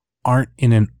playlists aren't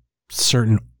in a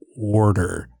certain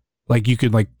order. Like you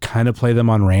could like kind of play them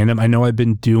on random. I know I've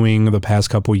been doing the past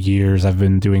couple years, I've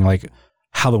been doing like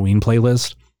Halloween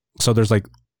playlist. So there's like,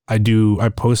 I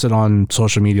post it on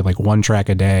social media, like one track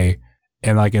a day,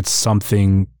 and like it's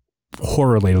something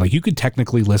horror related. Like you could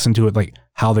technically listen to it like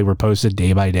how they were posted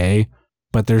day by day,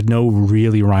 but there's no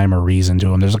really rhyme or reason to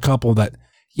them. There's a couple that,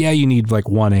 yeah, you need like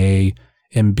 1A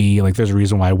and B. Like there's a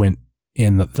reason why I went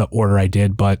in the order I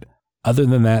did. But other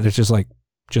than that, it's just like,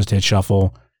 just hit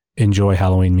shuffle, enjoy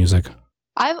Halloween music.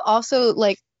 I've also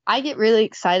like, I get really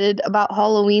excited about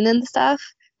Halloween and stuff,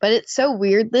 but it's so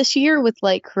weird this year with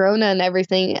like Corona and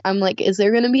everything. I'm like, is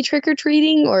there going to be trick or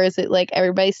treating, or is it like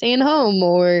everybody staying home,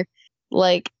 or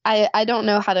like, I don't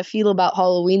know how to feel about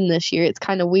Halloween this year. It's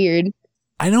kind of weird.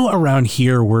 I know around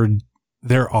here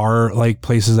there are like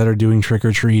places that are doing trick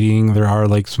or treating. There are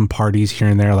like some parties here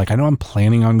and there. Like I know I'm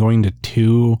planning on going to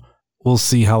 2. We'll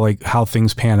see how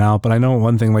things pan out. But I know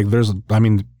one thing, like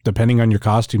depending on your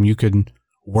costume, you could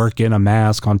work in a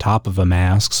mask on top of a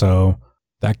mask. So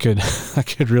that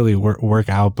could really work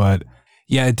out. But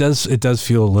yeah, it does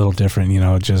feel a little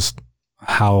different, just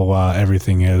how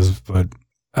everything is. But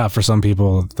for some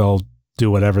people, they'll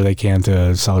do whatever they can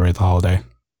to celebrate the holiday.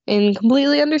 And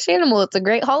completely understandable. It's a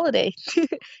great holiday.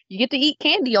 You get to eat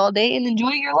candy all day and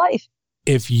enjoy your life.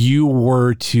 If you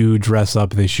were to dress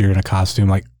up this year in a costume,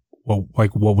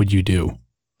 what would you do?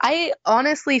 I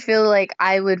honestly feel like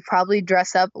I would probably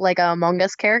dress up like a Among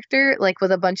Us character, like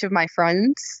with a bunch of my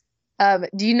friends.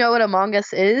 Do you know what Among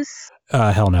Us is?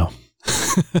 Hell no.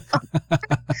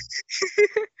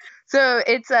 So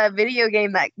it's a video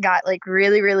game that got like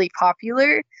really, really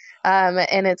popular.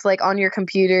 And it's like on your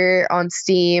computer on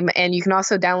Steam, and you can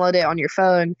also download it on your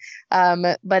phone.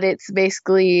 But it's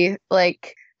basically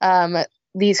like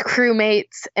these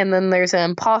crewmates, and then there's an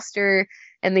imposter.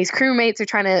 And these crewmates are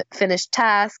trying to finish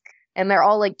tasks, and they're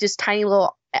all like just tiny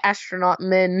little astronaut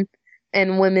men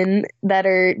and women that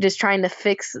are just trying to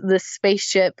fix the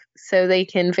spaceship so they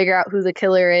can figure out who the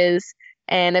killer is.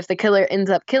 And if the killer ends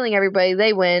up killing everybody,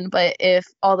 they win. But if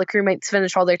all the crewmates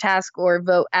finish all their tasks or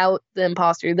vote out the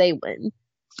imposter, they win.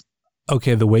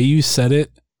 Okay, the way you said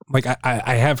it, like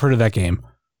I have heard of that game,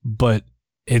 but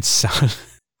it's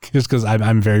just because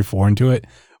I'm very foreign to it.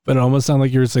 But it almost sounded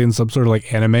like you were saying some sort of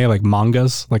like anime, like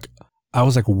mangas. Like I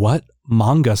was like, what?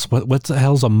 Mangas? What the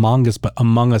hell's Among Us? But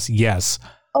Among Us, yes.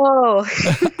 Oh.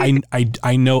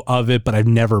 I know of it, but I've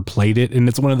never played it. And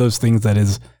it's one of those things that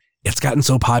it's gotten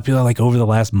so popular like over the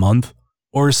last month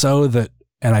or so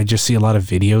and I just see a lot of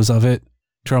videos of it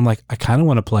to where I'm like, I kind of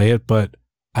want to play it, but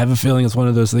I have a feeling it's one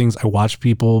of those things. I watch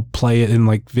people play it in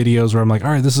like videos where I'm like,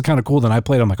 all right, this is kind of cool. Then I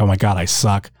played it. I'm like, oh my God, I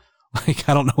suck. Like,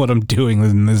 I don't know what I'm doing.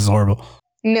 And this is horrible.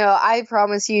 No, I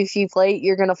promise you, if you play it,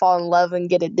 you're going to fall in love and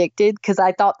get addicted, because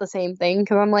I thought the same thing,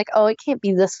 because I'm like, oh, it can't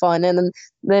be this fun. And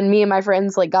then me and my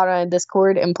friends like got on a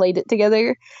Discord and played it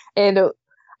together. And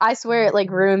I swear it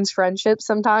like ruins friendships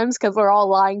sometimes, because we're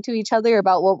all lying to each other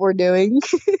about what we're doing.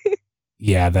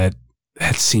 Yeah, that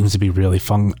seems to be really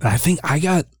fun. I think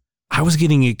I was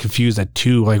getting it confused at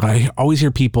 2. Like I always hear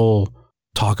people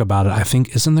talk about it. I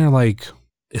think, isn't there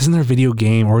a video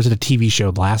game, or is it a TV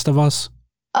show, Last of Us?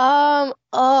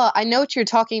 I know what you're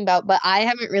talking about, but I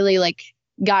haven't really like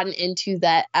gotten into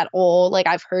that at all. Like,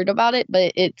 I've heard about it,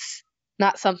 but it's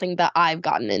not something that I've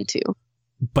gotten into.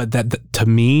 But that to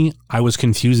me, I was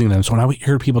confusing them. So when I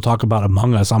hear people talk about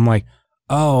Among Us, I'm like,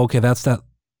 oh, okay, that's that.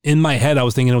 In my head, I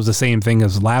was thinking it was the same thing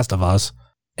as Last of Us.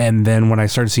 And then when I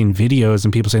started seeing videos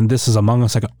and people saying this is Among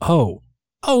Us, I go, oh,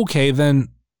 okay, then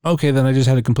I just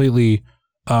had a completely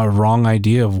wrong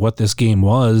idea of what this game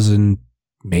was, and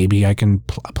maybe I can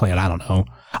play it. I don't know.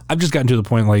 I've just gotten to the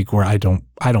point like where I don't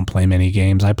play many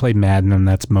games. I play Madden, and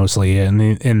that's mostly it. And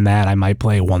in that, I might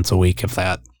play once a week, if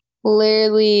that.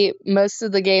 Literally, most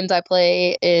of the games I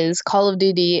play is Call of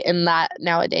Duty and that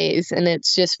nowadays. And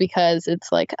it's just because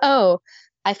it's like, oh,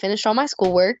 I finished all my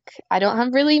schoolwork. I don't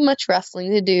have really much wrestling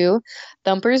to do.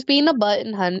 Thumper's being a butt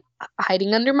and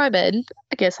hiding under my bed.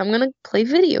 I guess I'm going to play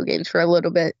video games for a little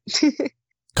bit.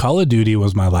 Call of Duty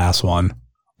was my last one.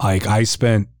 Like, I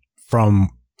spent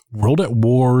from World at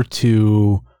War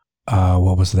to,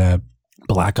 what was that?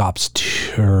 Black Ops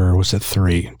 2, or was it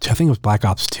 3? I think it was Black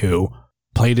Ops 2.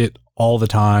 Played it all the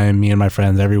time. Me and my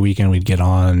friends, every weekend we'd get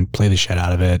on, play the shit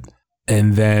out of it.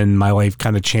 And then my life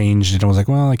kind of changed, and I was like,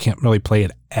 well, I can't really play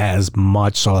it as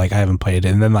much, so like I haven't played it.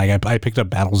 And then like I picked up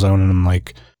Battlezone, and I'm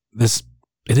like,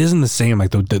 it isn't the same.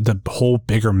 Like the whole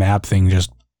bigger map thing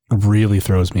just really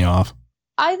throws me off.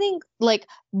 I think like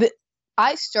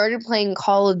I started playing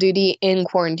Call of Duty in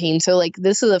quarantine, so like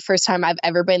this is the first time I've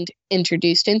ever been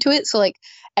introduced into it. So like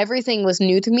everything was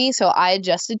new to me, so I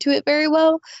adjusted to it very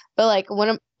well. But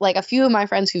like a few of my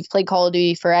friends who've played Call of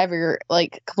Duty forever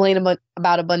like complain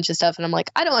about a bunch of stuff, and I'm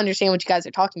like, I don't understand what you guys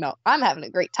are talking about. I'm having a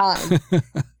great time.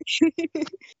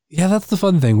 Yeah, that's the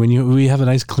fun thing when we have a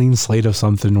nice clean slate of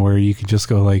something where you can just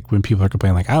go like, when people are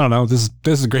complaining like, I don't know, this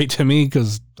is great to me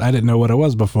because I didn't know what it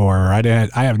was before, or I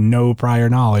have no prior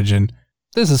knowledge, and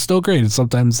this is still great. And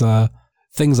sometimes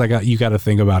things you got to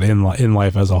think about in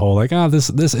life as a whole, like, this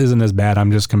isn't as bad.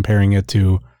 I'm just comparing it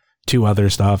to other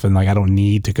stuff, and like I don't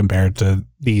need to compare it to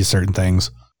these certain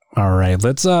things. All right,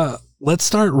 let's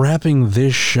start wrapping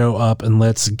this show up, and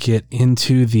let's get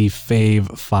into the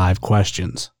Fave 5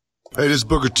 questions. Hey, this is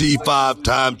Booker T,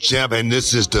 5-time champ, and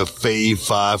this is the Fave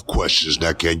 5 questions.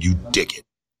 Now, can you dig it?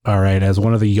 All right, as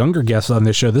one of the younger guests on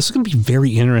this show, this is going to be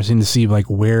very interesting to see like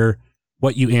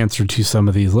what you answer to some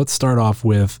of these. Let's start off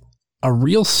with a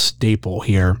real staple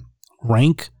here.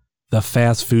 Rank the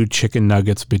fast food chicken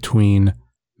nuggets between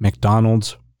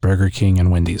McDonald's, Burger King,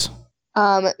 and Wendy's.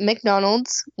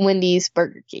 McDonald's, Wendy's,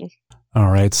 Burger King. All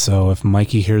right, so if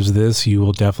Mikey hears this, you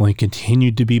will definitely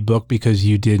continue to be booked because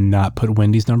you did not put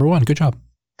Wendy's number 1. Good job.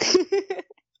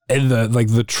 And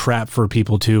the trap for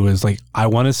people too is like, I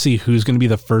want to see who's going to be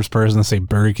the first person to say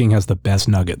Burger King has the best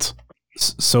nuggets.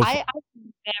 So I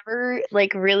never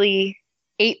like really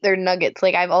ate their nuggets.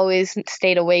 Like I've always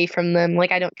stayed away from them.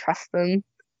 Like I don't trust them.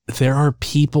 There are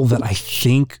people that I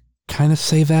think kind of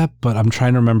say that, but I'm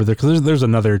trying to remember there because there's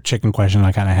another chicken question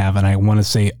I kind of have, and I want to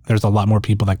say there's a lot more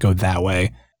people that go that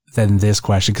way than this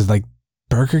question because like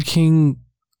Burger King,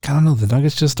 I don't know, the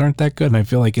nuggets just aren't that good, and I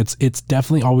feel like it's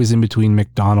definitely always in between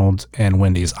McDonald's and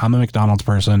Wendy's. I'm a McDonald's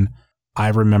person. I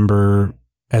remember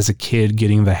as a kid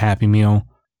getting the Happy Meal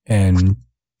and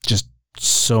just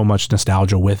so much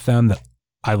nostalgia with them that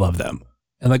I love them.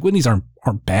 And like Wendy's aren't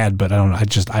bad, but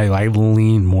I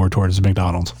lean more towards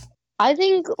McDonald's. I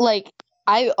think like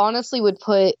I honestly would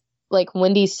put like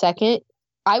Wendy's second.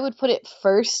 I would put it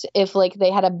first if like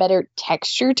they had a better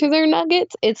texture to their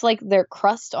nuggets. It's like their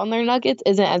crust on their nuggets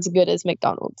isn't as good as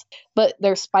McDonald's, but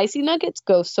their spicy nuggets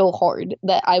go so hard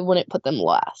that I wouldn't put them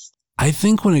last. I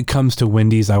think when it comes to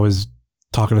Wendy's, I was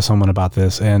talking to someone about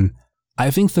this, and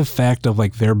I think the fact of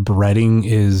like their breading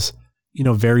is,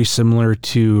 very similar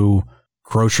to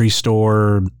grocery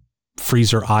store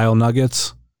freezer aisle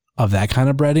nuggets of that kind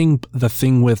of breading. The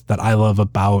thing that I love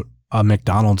about a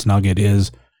McDonald's nugget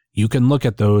is you can look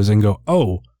at those and go,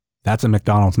 oh, that's a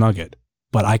McDonald's nugget.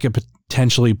 But I could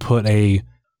potentially put a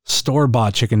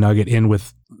store-bought chicken nugget in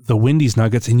with the Wendy's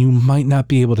nuggets, and you might not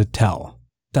be able to tell.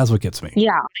 That's what gets me.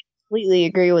 Yeah, I completely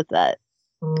agree with that.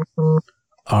 Mm-hmm.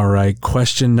 All right,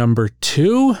 question number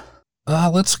 2.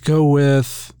 Let's go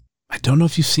with, I don't know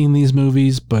if you've seen these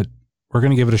movies, but we're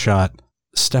going to give it a shot.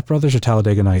 Step Brothers or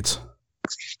Talladega Nights?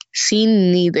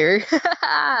 Seen neither.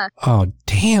 Oh,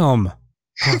 damn.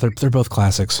 Oh, they're both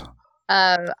classics.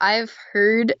 I've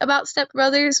heard about Step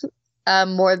Brothers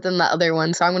more than the other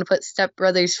one, so I'm going to put Step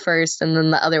Brothers first and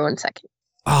then the other one second.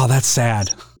 Oh, that's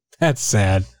sad. That's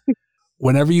sad.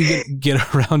 Whenever you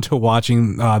get around to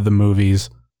watching the movies,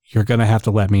 you're going to have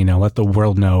to let me know. Let the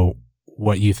world know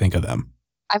what you think of them.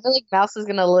 I feel like Mouse is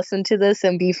gonna listen to this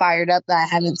and be fired up that I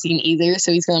haven't seen either.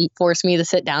 So he's gonna force me to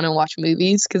sit down and watch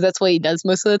movies because that's what he does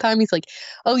most of the time. He's like,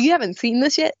 "Oh, you haven't seen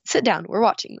this yet? Sit down. We're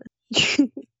watching this."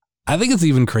 I think it's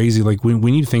even crazy, like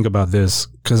when you think about this,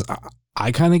 because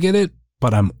I kind of get it,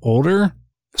 but I'm older,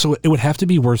 so it would have to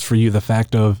be worse for you. The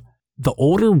fact of the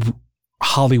older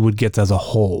Hollywood gets as a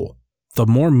whole, the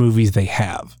more movies they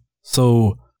have.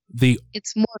 So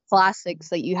it's more classics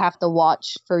that you have to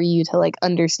watch for you to like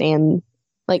understand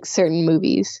like certain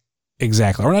movies.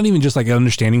 Exactly. Or not even just like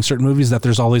understanding certain movies, that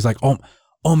there's always like, oh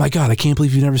my God, I can't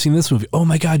believe you've never seen this movie. Oh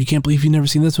my God, you can't believe you've never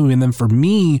seen this movie. And then for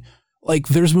me, like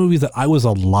there's movies that I was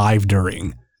alive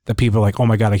during that people are like, oh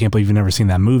my God, I can't believe you've never seen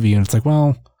that movie. And it's like,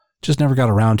 well, just never got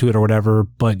around to it or whatever.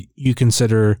 But you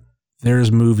consider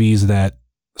there's movies that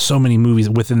so many movies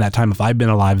within that time, if I've been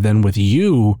alive, then with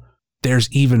you, there's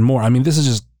even more. I mean, this is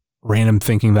just random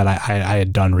thinking that I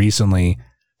had done recently.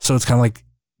 So it's kind of like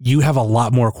you have a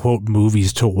lot more quote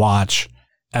movies to watch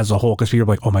as a whole, because people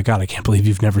are like, oh my God, I can't believe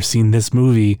you've never seen this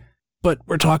movie. But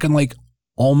we're talking like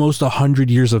almost 100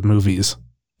 years of movies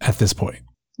at this point.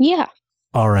 Yeah.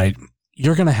 All right.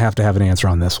 You're going to have an answer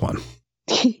on this one.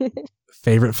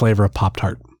 Favorite flavor of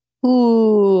Pop-Tart?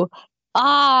 Ooh.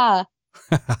 I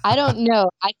don't know.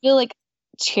 I feel like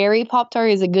cherry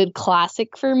Pop-Tart is a good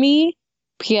classic for me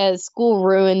because school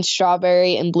ruined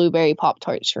strawberry and blueberry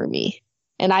Pop-Tarts for me.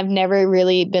 And I've never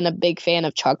really been a big fan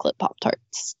of chocolate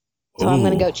Pop-Tarts. So I'm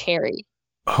going to go cherry.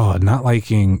 Oh, not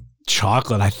liking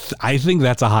chocolate. I think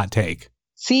that's a hot take.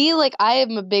 See, like I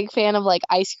am a big fan of like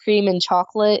ice cream and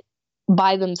chocolate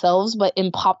by themselves, but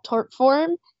in Pop-Tart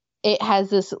form, it has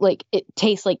this like, it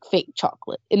tastes like fake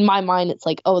chocolate. In my mind, it's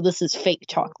like, oh, this is fake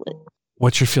chocolate.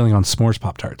 What's your feeling on s'mores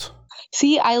Pop-Tarts?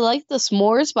 See, I like the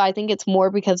s'mores, but I think it's more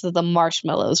because of the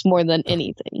marshmallows more than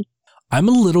anything. I'm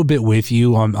a little bit with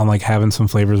you on like having some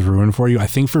flavors ruined for you. I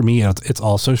think for me, it's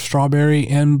also strawberry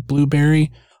and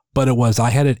blueberry, but I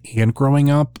had an aunt growing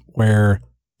up where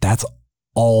that's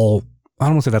all, I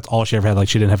don't want to say that's all she ever had. Like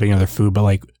she didn't have any other food, but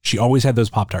like she always had those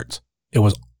Pop-Tarts. It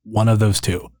was one of those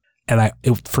two. And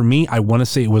for me, I want to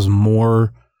say it was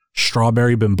more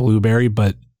strawberry than blueberry,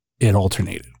 but it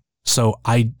alternated. So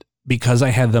because I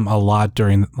had them a lot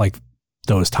during like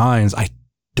those times, I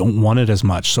don't want it as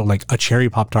much. So like a cherry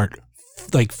Pop-Tart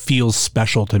like feels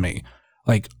special to me.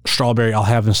 Like strawberry, I'll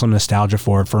have some nostalgia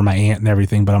for my aunt and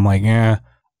everything, but I'm like,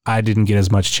 I didn't get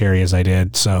as much cherry as I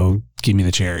did. So give me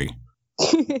the cherry.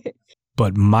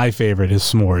 But my favorite is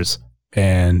s'mores.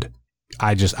 And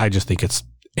I just think it's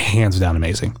hands down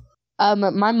amazing.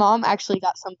 My mom actually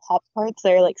got some Pop-Tarts.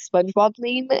 They're like SpongeBob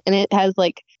themed, and it has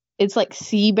like, it's like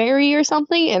sea berry or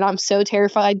something, and I'm so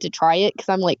terrified to try it because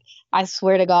I'm like, I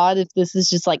swear to God, if this is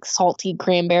just like salty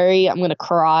cranberry, I'm gonna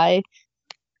cry.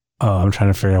 Oh, I'm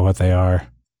trying to figure out what they are.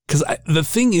 Because the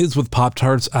thing is with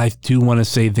Pop-Tarts, I do want to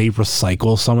say they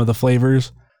recycle some of the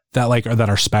flavors that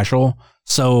are special.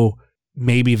 So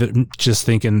maybe just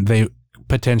thinking they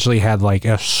potentially had like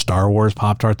a Star Wars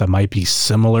Pop-Tart that might be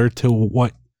similar to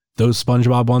what those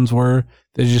SpongeBob ones were.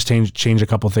 They just change a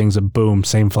couple things and boom,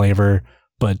 same flavor,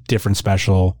 but different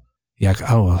special. Yeah.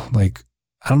 Oh, like,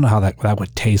 I don't know how that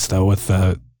would taste though with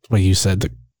what you said,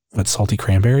 what salty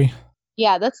cranberry.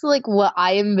 Yeah, that's like what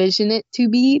I envision it to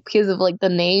be because of like the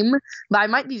name, but I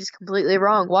might be just completely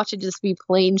wrong. Watch it just be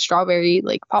plain strawberry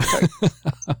like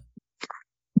Pop-Tart.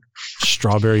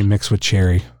 Strawberry mixed with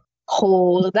cherry.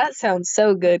 Oh, that sounds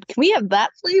so good. Can we have that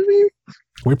flavor?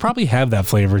 We probably have that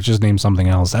flavor, just name something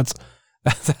else. That's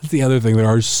the other thing. There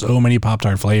are so many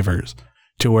Pop-Tart flavors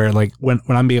to where like when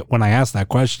I ask that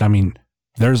question, I mean,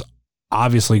 there's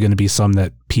obviously going to be some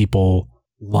that people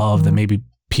love that maybe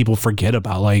people forget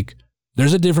about. Like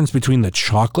there's a difference between the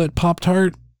chocolate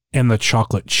Pop-Tart and the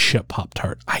chocolate chip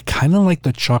Pop-Tart. I kind of like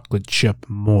the chocolate chip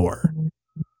more.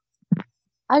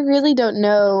 I really don't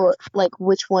know like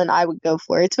which one I would go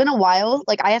for. It's been a while.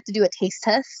 Like I have to do a taste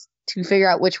test to figure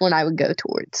out which one I would go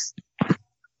towards.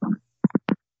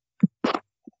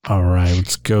 All right,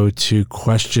 let's go to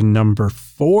question number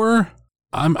 4.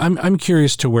 I'm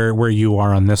curious to where you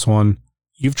are on this one.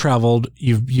 You've traveled,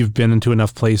 you've been into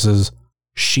enough places.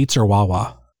 Sheetz or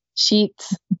Wawa?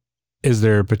 Sheetz. Is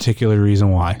there a particular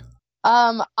reason why?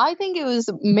 I think it was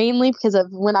mainly because of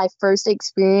when I first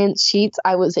experienced Sheetz,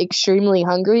 I was extremely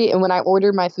hungry, and when I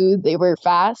ordered my food, they were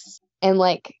fast, and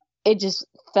like it just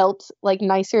felt like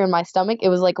nicer in my stomach. It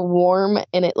was like warm,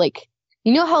 and it like,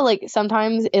 you know how like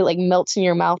sometimes it like melts in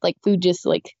your mouth, like food just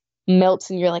like melts,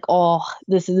 and you're like, oh,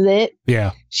 this is it.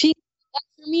 Yeah. Sheetz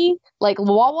for me, like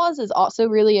Wawa's is also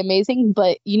really amazing,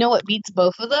 but you know what beats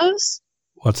both of those?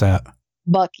 What's that?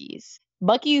 Buc-ee's.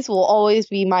 Buc-ee's will always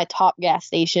be my top gas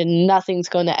station. Nothing's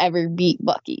going to ever beat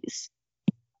Buc-ee's.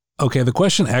 Okay, the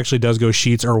question actually does go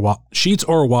Sheetz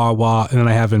or Wawa, and then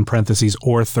I have in parentheses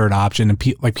or third option. And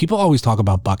people always talk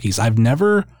about Buc-ee's. I've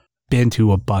never been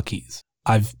to a Buc-ee's.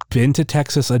 I've been to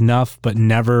Texas enough, but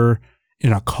never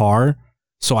in a car,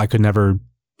 so I could never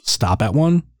stop at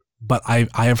one. But I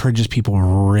have heard just people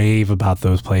rave about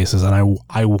those places, and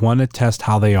I want to test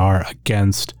how they are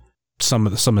against some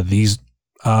of these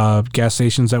gas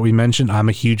stations that we mentioned. I'm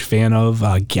a huge fan of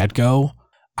GetGo.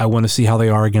 I want to see how they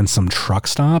are against some truck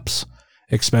stops,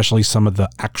 especially some of the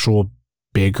actual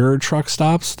bigger truck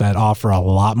stops that offer a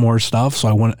lot more stuff.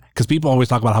 So because people always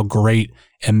talk about how great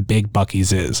and big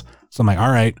Buc-ee's is. So I'm like, all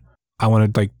right, I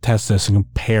want to like test this and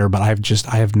compare, but I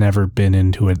have never been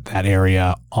into that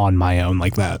area on my own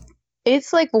like that.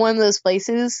 It's like one of those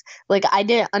places, like I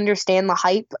didn't understand the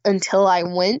hype until I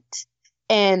went.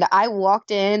 And I walked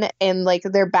in and like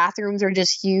their bathrooms are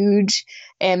just huge.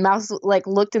 And Mouse like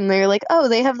looked in there like, oh,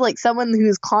 they have like someone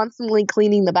who's constantly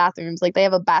cleaning the bathrooms. Like they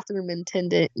have a bathroom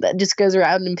attendant that just goes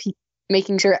around and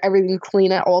making sure everything's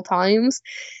clean at all times.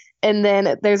 And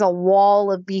then there's a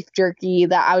wall of beef jerky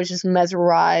that I was just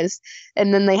mesmerized.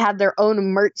 And then they had their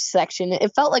own merch section.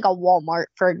 It felt like a Walmart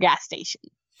for a gas station.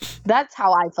 That's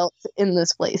how I felt in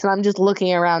this place. And I'm just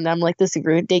looking around and I'm like, this is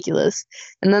ridiculous.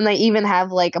 And then they even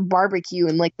have like a barbecue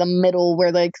in like the middle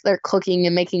where like they're cooking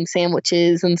and making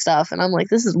sandwiches and stuff. And I'm like,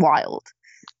 this is wild.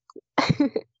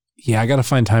 Yeah, I got to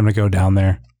find time to go down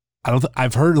there.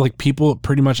 I've heard like people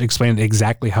pretty much explain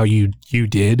exactly how you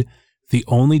did. The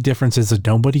only difference is that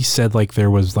nobody said like there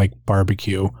was like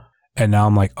barbecue. And now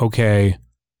I'm like, okay,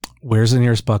 where's the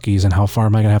nearest Buc-ee's and how far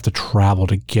am I going to have to travel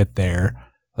to get there?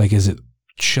 Like, is it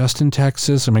just in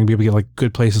Texas? Am I gonna be able to get like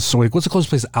good places? So like, what's the closest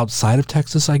place outside of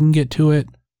Texas I can get to it?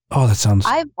 Oh, that sounds...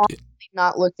 I've honestly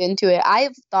not looked into it.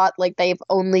 I've thought like they've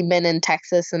only been in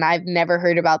Texas and I've never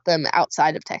heard about them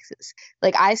outside of Texas.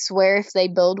 Like I swear if they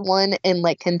build one in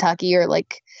like Kentucky or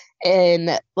like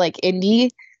in like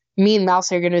Indy, me and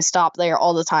Mouse are gonna stop there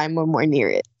all the time when we're near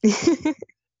it.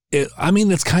 I mean,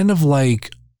 it's kind of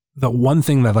like the one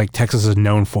thing that like Texas is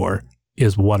known for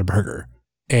is Whataburger.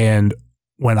 And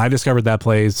when I discovered that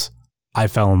place, I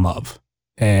fell in love.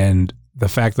 And the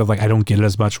fact that like I don't get it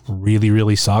as much really,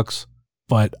 really sucks.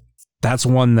 But that's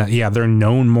one that, yeah, they're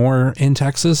known more in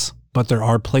Texas, but there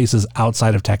are places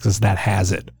outside of Texas that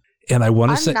has it. And I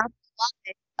want to say...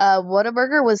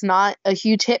 Whataburger was not a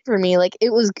huge hit for me. Like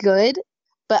it was good,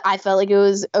 but I felt like it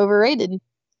was overrated.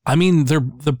 I mean, the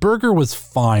burger was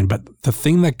fine, but the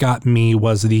thing that got me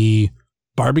was the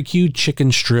barbecue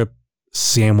chicken strip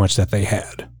sandwich that they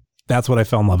had. That's what I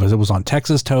fell in love with. It was on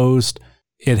Texas toast.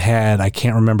 It had, I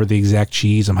can't remember the exact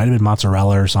cheese. It might have been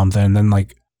mozzarella or something. And then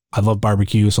like, I love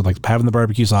barbecue. So like having the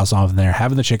barbecue sauce on there,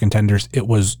 having the chicken tenders, it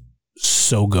was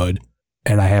so good.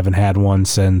 And I haven't had one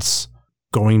since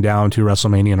going down to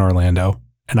WrestleMania in Orlando.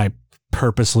 And I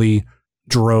purposely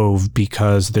drove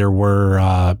because there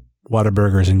were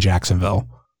Whataburgers in Jacksonville.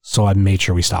 So I made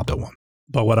sure we stopped at one.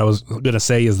 But what I was going to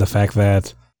say is the fact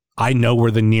that I know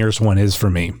where the nearest one is for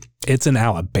me. It's in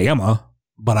Alabama,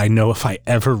 but I know if I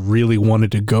ever really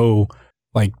wanted to go,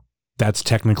 like, that's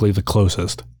technically the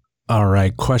closest. All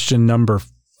right, question number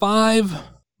 5.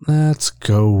 Let's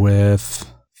go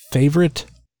with favorite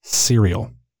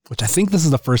cereal, which I think this is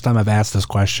the first time I've asked this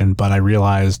question, but I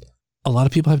realized a lot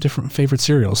of people have different favorite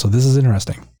cereals, so this is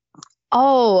interesting.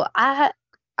 Oh, I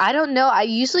don't know. I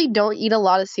usually don't eat a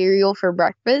lot of cereal for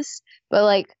breakfast, but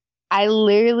like I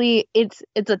literally, it's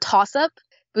a toss-up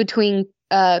between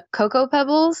Cocoa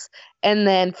Pebbles and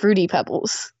then Fruity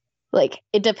Pebbles. Like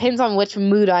it depends on which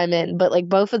mood I'm in, but like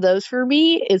both of those for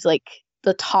me is like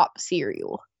the top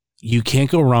cereal. You can't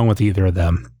go wrong with either of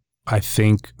them. I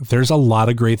think there's a lot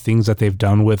of great things that they've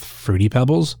done with Fruity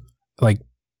Pebbles, like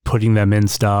putting them in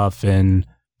stuff and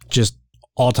just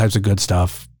all types of good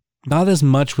stuff. Not as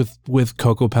much with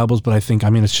Cocoa Pebbles, but I think, I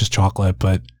mean, it's just chocolate,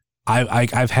 but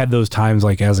I've had those times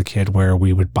like as a kid where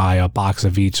we would buy a box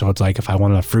of each. So it's like if I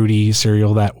wanted a fruity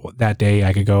cereal that day,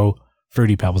 I could go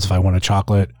Fruity Pebbles. If I wanted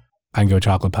chocolate, I can go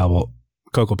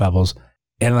Cocoa Pebbles.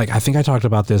 And like I think I talked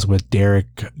about this with Derek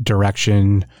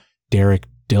Dillinger,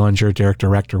 Derek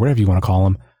Director, whatever you want to call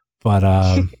him. But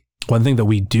one thing that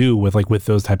we do with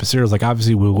those type of cereals, like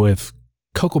obviously with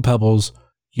Cocoa Pebbles,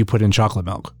 you put in chocolate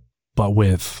milk. But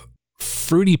with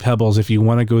Fruity Pebbles, if you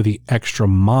want to go the extra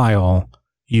mile,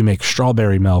 you make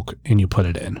strawberry milk and you put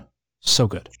it in. So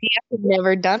good. See, I've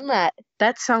never done that.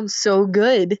 That sounds so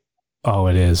good. Oh,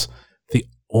 it is. The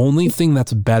only thing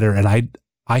that's better, and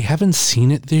I haven't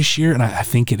seen it this year, and I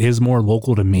think it is more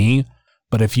local to me,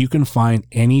 but if you can find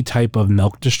any type of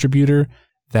milk distributor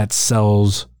that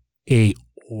sells a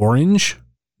orange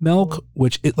milk,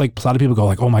 which it like a lot of people go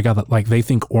like, oh my God, like they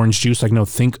think orange juice. Like, no,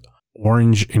 think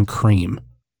orange and cream.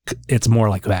 It's more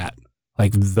like that.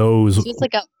 Like those. So it's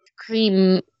like a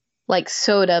cream, like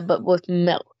soda, but with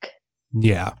milk.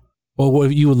 Yeah.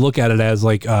 Well, you would look at it as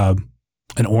like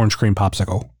an orange cream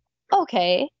popsicle.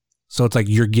 Okay. So it's like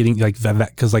you're getting like that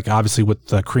because like obviously with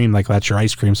the cream, like that's your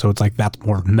ice cream. So it's like that's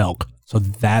more milk. So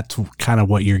that's kind of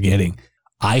what you're getting.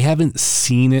 I haven't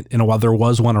seen it in a while. There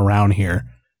was one around here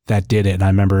that did it. And I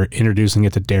remember introducing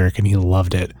it to Derek and he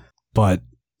loved it. But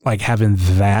like having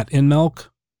that in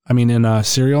milk, I mean, in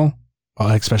cereal,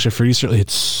 especially fruity cereal,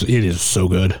 it is so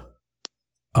good.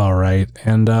 All right.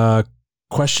 And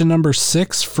question number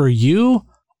 6 for you.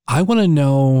 I want to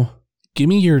know, give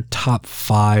me your top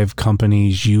 5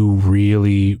 companies you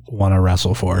really want to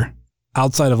wrestle for.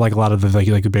 Outside of like a lot of the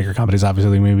like the bigger companies,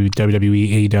 obviously maybe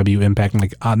WWE, AEW, Impact, and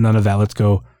like none of that. Let's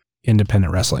go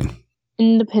independent wrestling.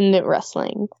 Independent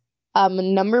wrestling.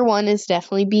 Number 1 is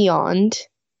definitely Beyond.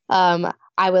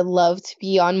 I would love to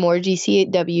be on more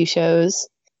GCW shows.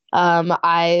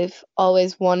 I've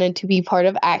always wanted to be part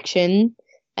of Action,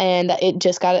 and it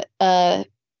just got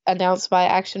announced by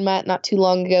Action Matt not too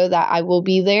long ago that I will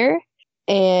be there.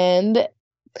 And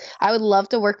I would love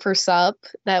to work for SUP.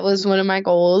 That was one of my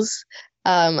goals.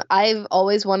 I've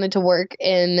always wanted to work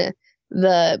in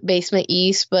the Basement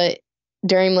East, but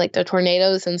during like the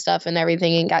tornadoes and stuff and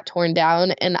everything, it got torn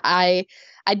down. And I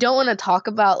don't want to talk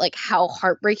about like how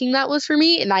heartbreaking that was for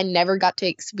me, and I never got to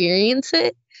experience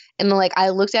it. And like I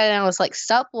looked at it and I was like,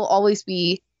 SUP will always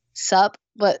be SUP,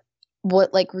 but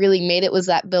what like really made it was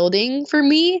that building for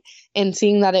me, and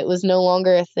seeing that it was no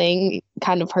longer a thing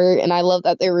kind of hurt. And I love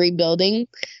that they're rebuilding.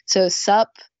 So SUP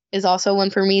is also one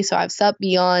for me. So I have SUP,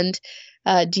 Beyond,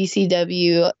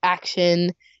 GCW, Action,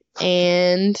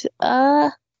 and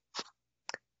God,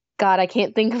 I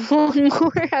can't think of one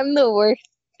more. I'm the worst.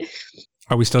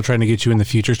 Are we still trying to get you in the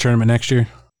Futures tournament next year?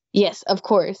 Yes, of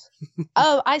course.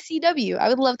 Oh, ICW. I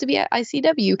would love to be at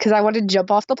ICW because I want to jump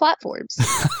off the platforms.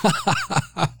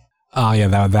 Oh yeah,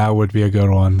 that would be a good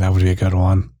one. That would be a good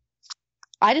one.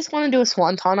 I just want to do a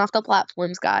swanton off the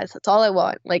platforms, guys. That's all I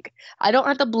want. Like, I don't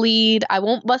have to bleed. I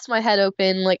won't bust my head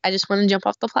open. Like, I just want to jump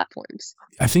off the platforms.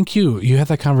 I think you had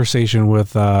that conversation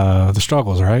with the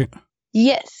Struggles, right?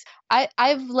 Yes.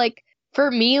 I've like, for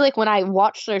me, like when I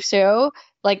watched their show,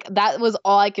 like that was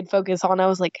all I could focus on. I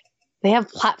was like, they have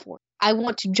platform. I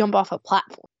want to jump off a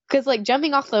platform. Because like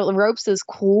jumping off the ropes is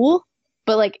cool,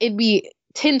 but like it'd be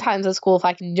 10 times as cool if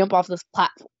I can jump off this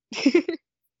platform.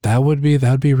 That would be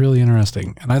really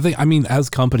interesting. And I mean, as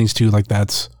companies too, like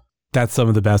that's some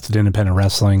of the best at independent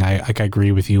wrestling. I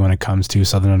agree with you when it comes to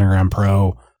Southern Underground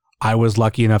Pro. I was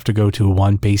lucky enough to go to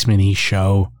one Basement East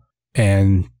show,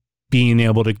 and being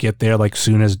able to get there like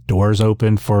soon as doors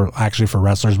open for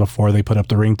wrestlers before they put up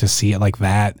the ring, to see it like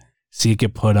that, see it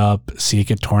get put up, see it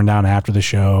get torn down after the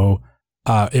show.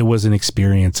 It was an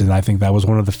experience. And I think that was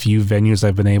one of the few venues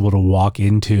I've been able to walk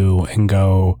into and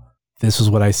go, this is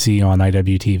what I see on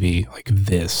IWTV. Like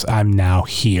this, I'm now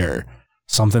here.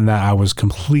 Something that I was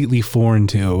completely foreign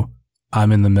to,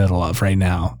 I'm in the middle of right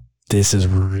now. This is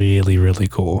really, really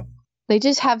cool. They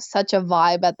just have such a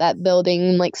vibe at that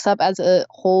building. Like SUP as a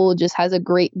whole just has a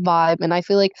great vibe. And I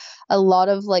feel like a lot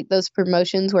of like those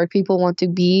promotions where people want to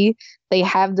be, they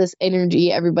have this energy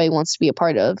everybody wants to be a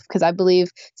part of. Because I believe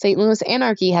St. Louis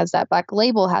Anarchy has that, Black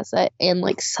Label has that, and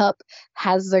like SUP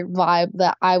has the vibe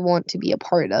that I want to be a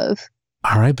part of.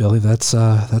 All right, Billy, that's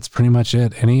pretty much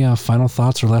it. Any final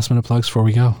thoughts or last minute plugs before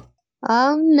we go?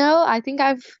 No, I think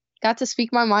I've got to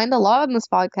speak my mind a lot on this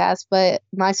podcast, but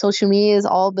my social media is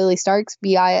all Billie Starkz,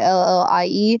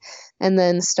 BILLIE, and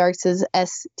then Starkz is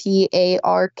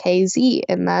STARKZ,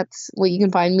 and that's what you can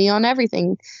find me on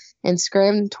everything: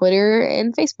 Instagram, Twitter,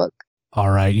 and Facebook. All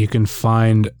right, you can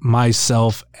find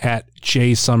myself at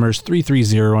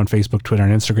JSummers330 on Facebook, Twitter,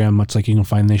 and Instagram, much like you can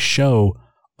find this show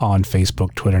on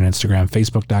Facebook, Twitter, and Instagram.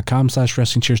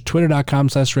 Facebook.com/WrestlingCheers,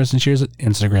 Twitter.com/WrestlingCheers,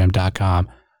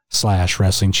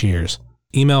 Instagram.com/WrestlingCheers.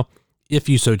 Email, if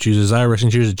you so choose,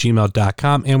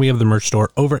 wrestlingcheers@gmail.com, and we have the merch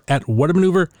store over at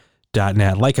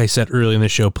whatamaneuver.net. Like I said earlier in the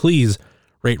show, please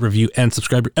rate, review, and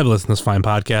subscribe wherever you listen to this fine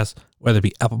podcast, whether it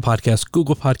be Apple Podcasts,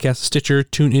 Google Podcasts, Stitcher,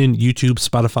 TuneIn, YouTube,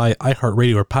 Spotify,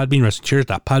 iHeartRadio, or Podbean,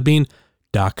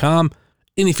 wrestlingcheers.podbean.com.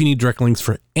 And if you need direct links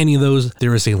for any of those,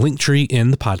 there is a link tree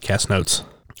in the podcast notes.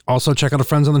 Also, check out our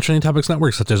friends on the Trending Topics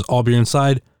Network, such as All Beer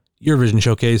Inside, Eurovision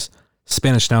Showcase,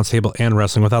 Spanish Announce Table, and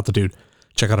Wrestling Without the Dude.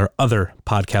 Check out our other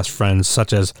podcast friends,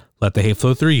 such as Let the Hate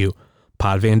Flow Through You,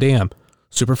 Pod Van Dam,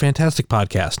 Super Fantastic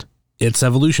Podcast, It's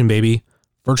Evolution, Baby,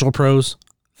 Virtual Pros,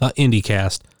 The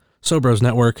IndieCast, Sobros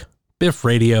Network, Biff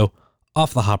Radio,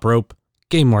 Off the Hop Rope,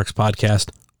 Game Marks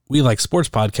Podcast, We Like Sports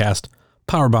Podcast,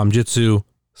 Powerbomb Jitsu,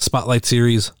 Spotlight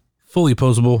Series, Fully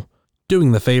Posable,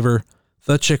 Doing the Favor,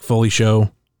 The Chick Foley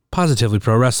Show, Positively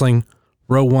Pro Wrestling,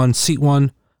 Row 1, Seat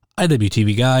 1,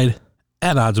 IWTV Guide,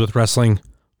 At Odds with Wrestling,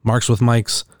 Marks with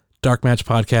Mikes, Dark Match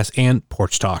Podcast, and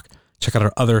Porch Talk. Check out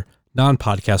our other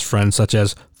non-podcast friends such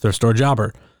as Thrift Store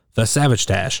Jobber, The Savage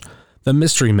Dash, The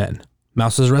Mystery Men,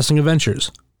 Mouse's Wrestling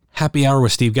Adventures, Happy Hour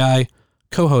with Steve Guy,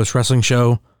 Co-Host Wrestling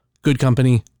Show, Good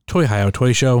Company, Toy Hi-Yo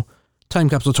Toy Show, Time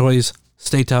Capsule Toys,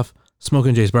 Stay Tough,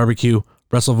 Smokin' Jay's Barbecue,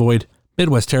 Wrestle Void,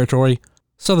 Midwest Territory,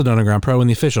 Southern Underground Pro, and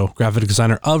the official graphic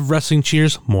designer of Wrestling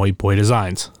Cheers, Moy Boy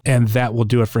Designs. And that will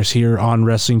do it for us here on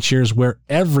Wrestling Cheers, where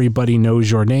everybody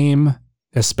knows your name,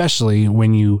 especially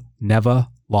when you never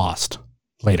lost.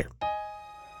 Later.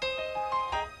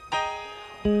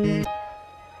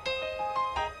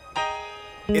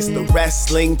 It's the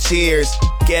Wrestling Cheers.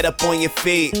 Get up on your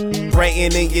feet,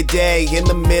 brightening your day in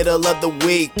the middle of the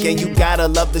week. And you gotta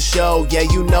love the show, yeah,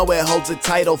 you know it holds a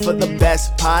title for the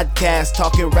best podcast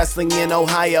talking wrestling in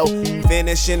Ohio.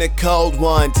 Finishing a cold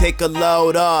one, take a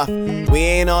load off. We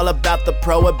ain't all about the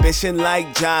prohibition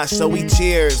like Josh, so we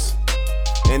cheers.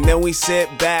 And then we sit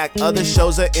back. Other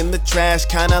shows are in the trash,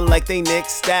 kinda like they Nick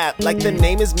Stapp. Like the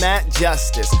name is Matt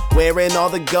Justice, wearing all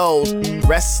the gold.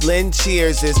 Wrestling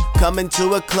Cheers is coming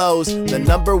to a close. The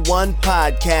 #1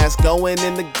 podcast going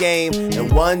in the game. And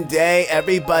one day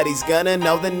everybody's gonna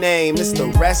know the name. It's the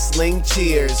Wrestling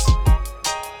Cheers.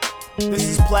 This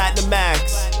is Platinum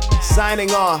Max,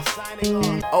 signing off.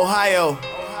 Ohio,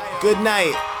 good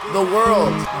night. The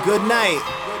world, good night.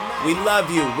 We love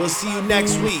you. We'll see you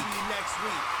next week.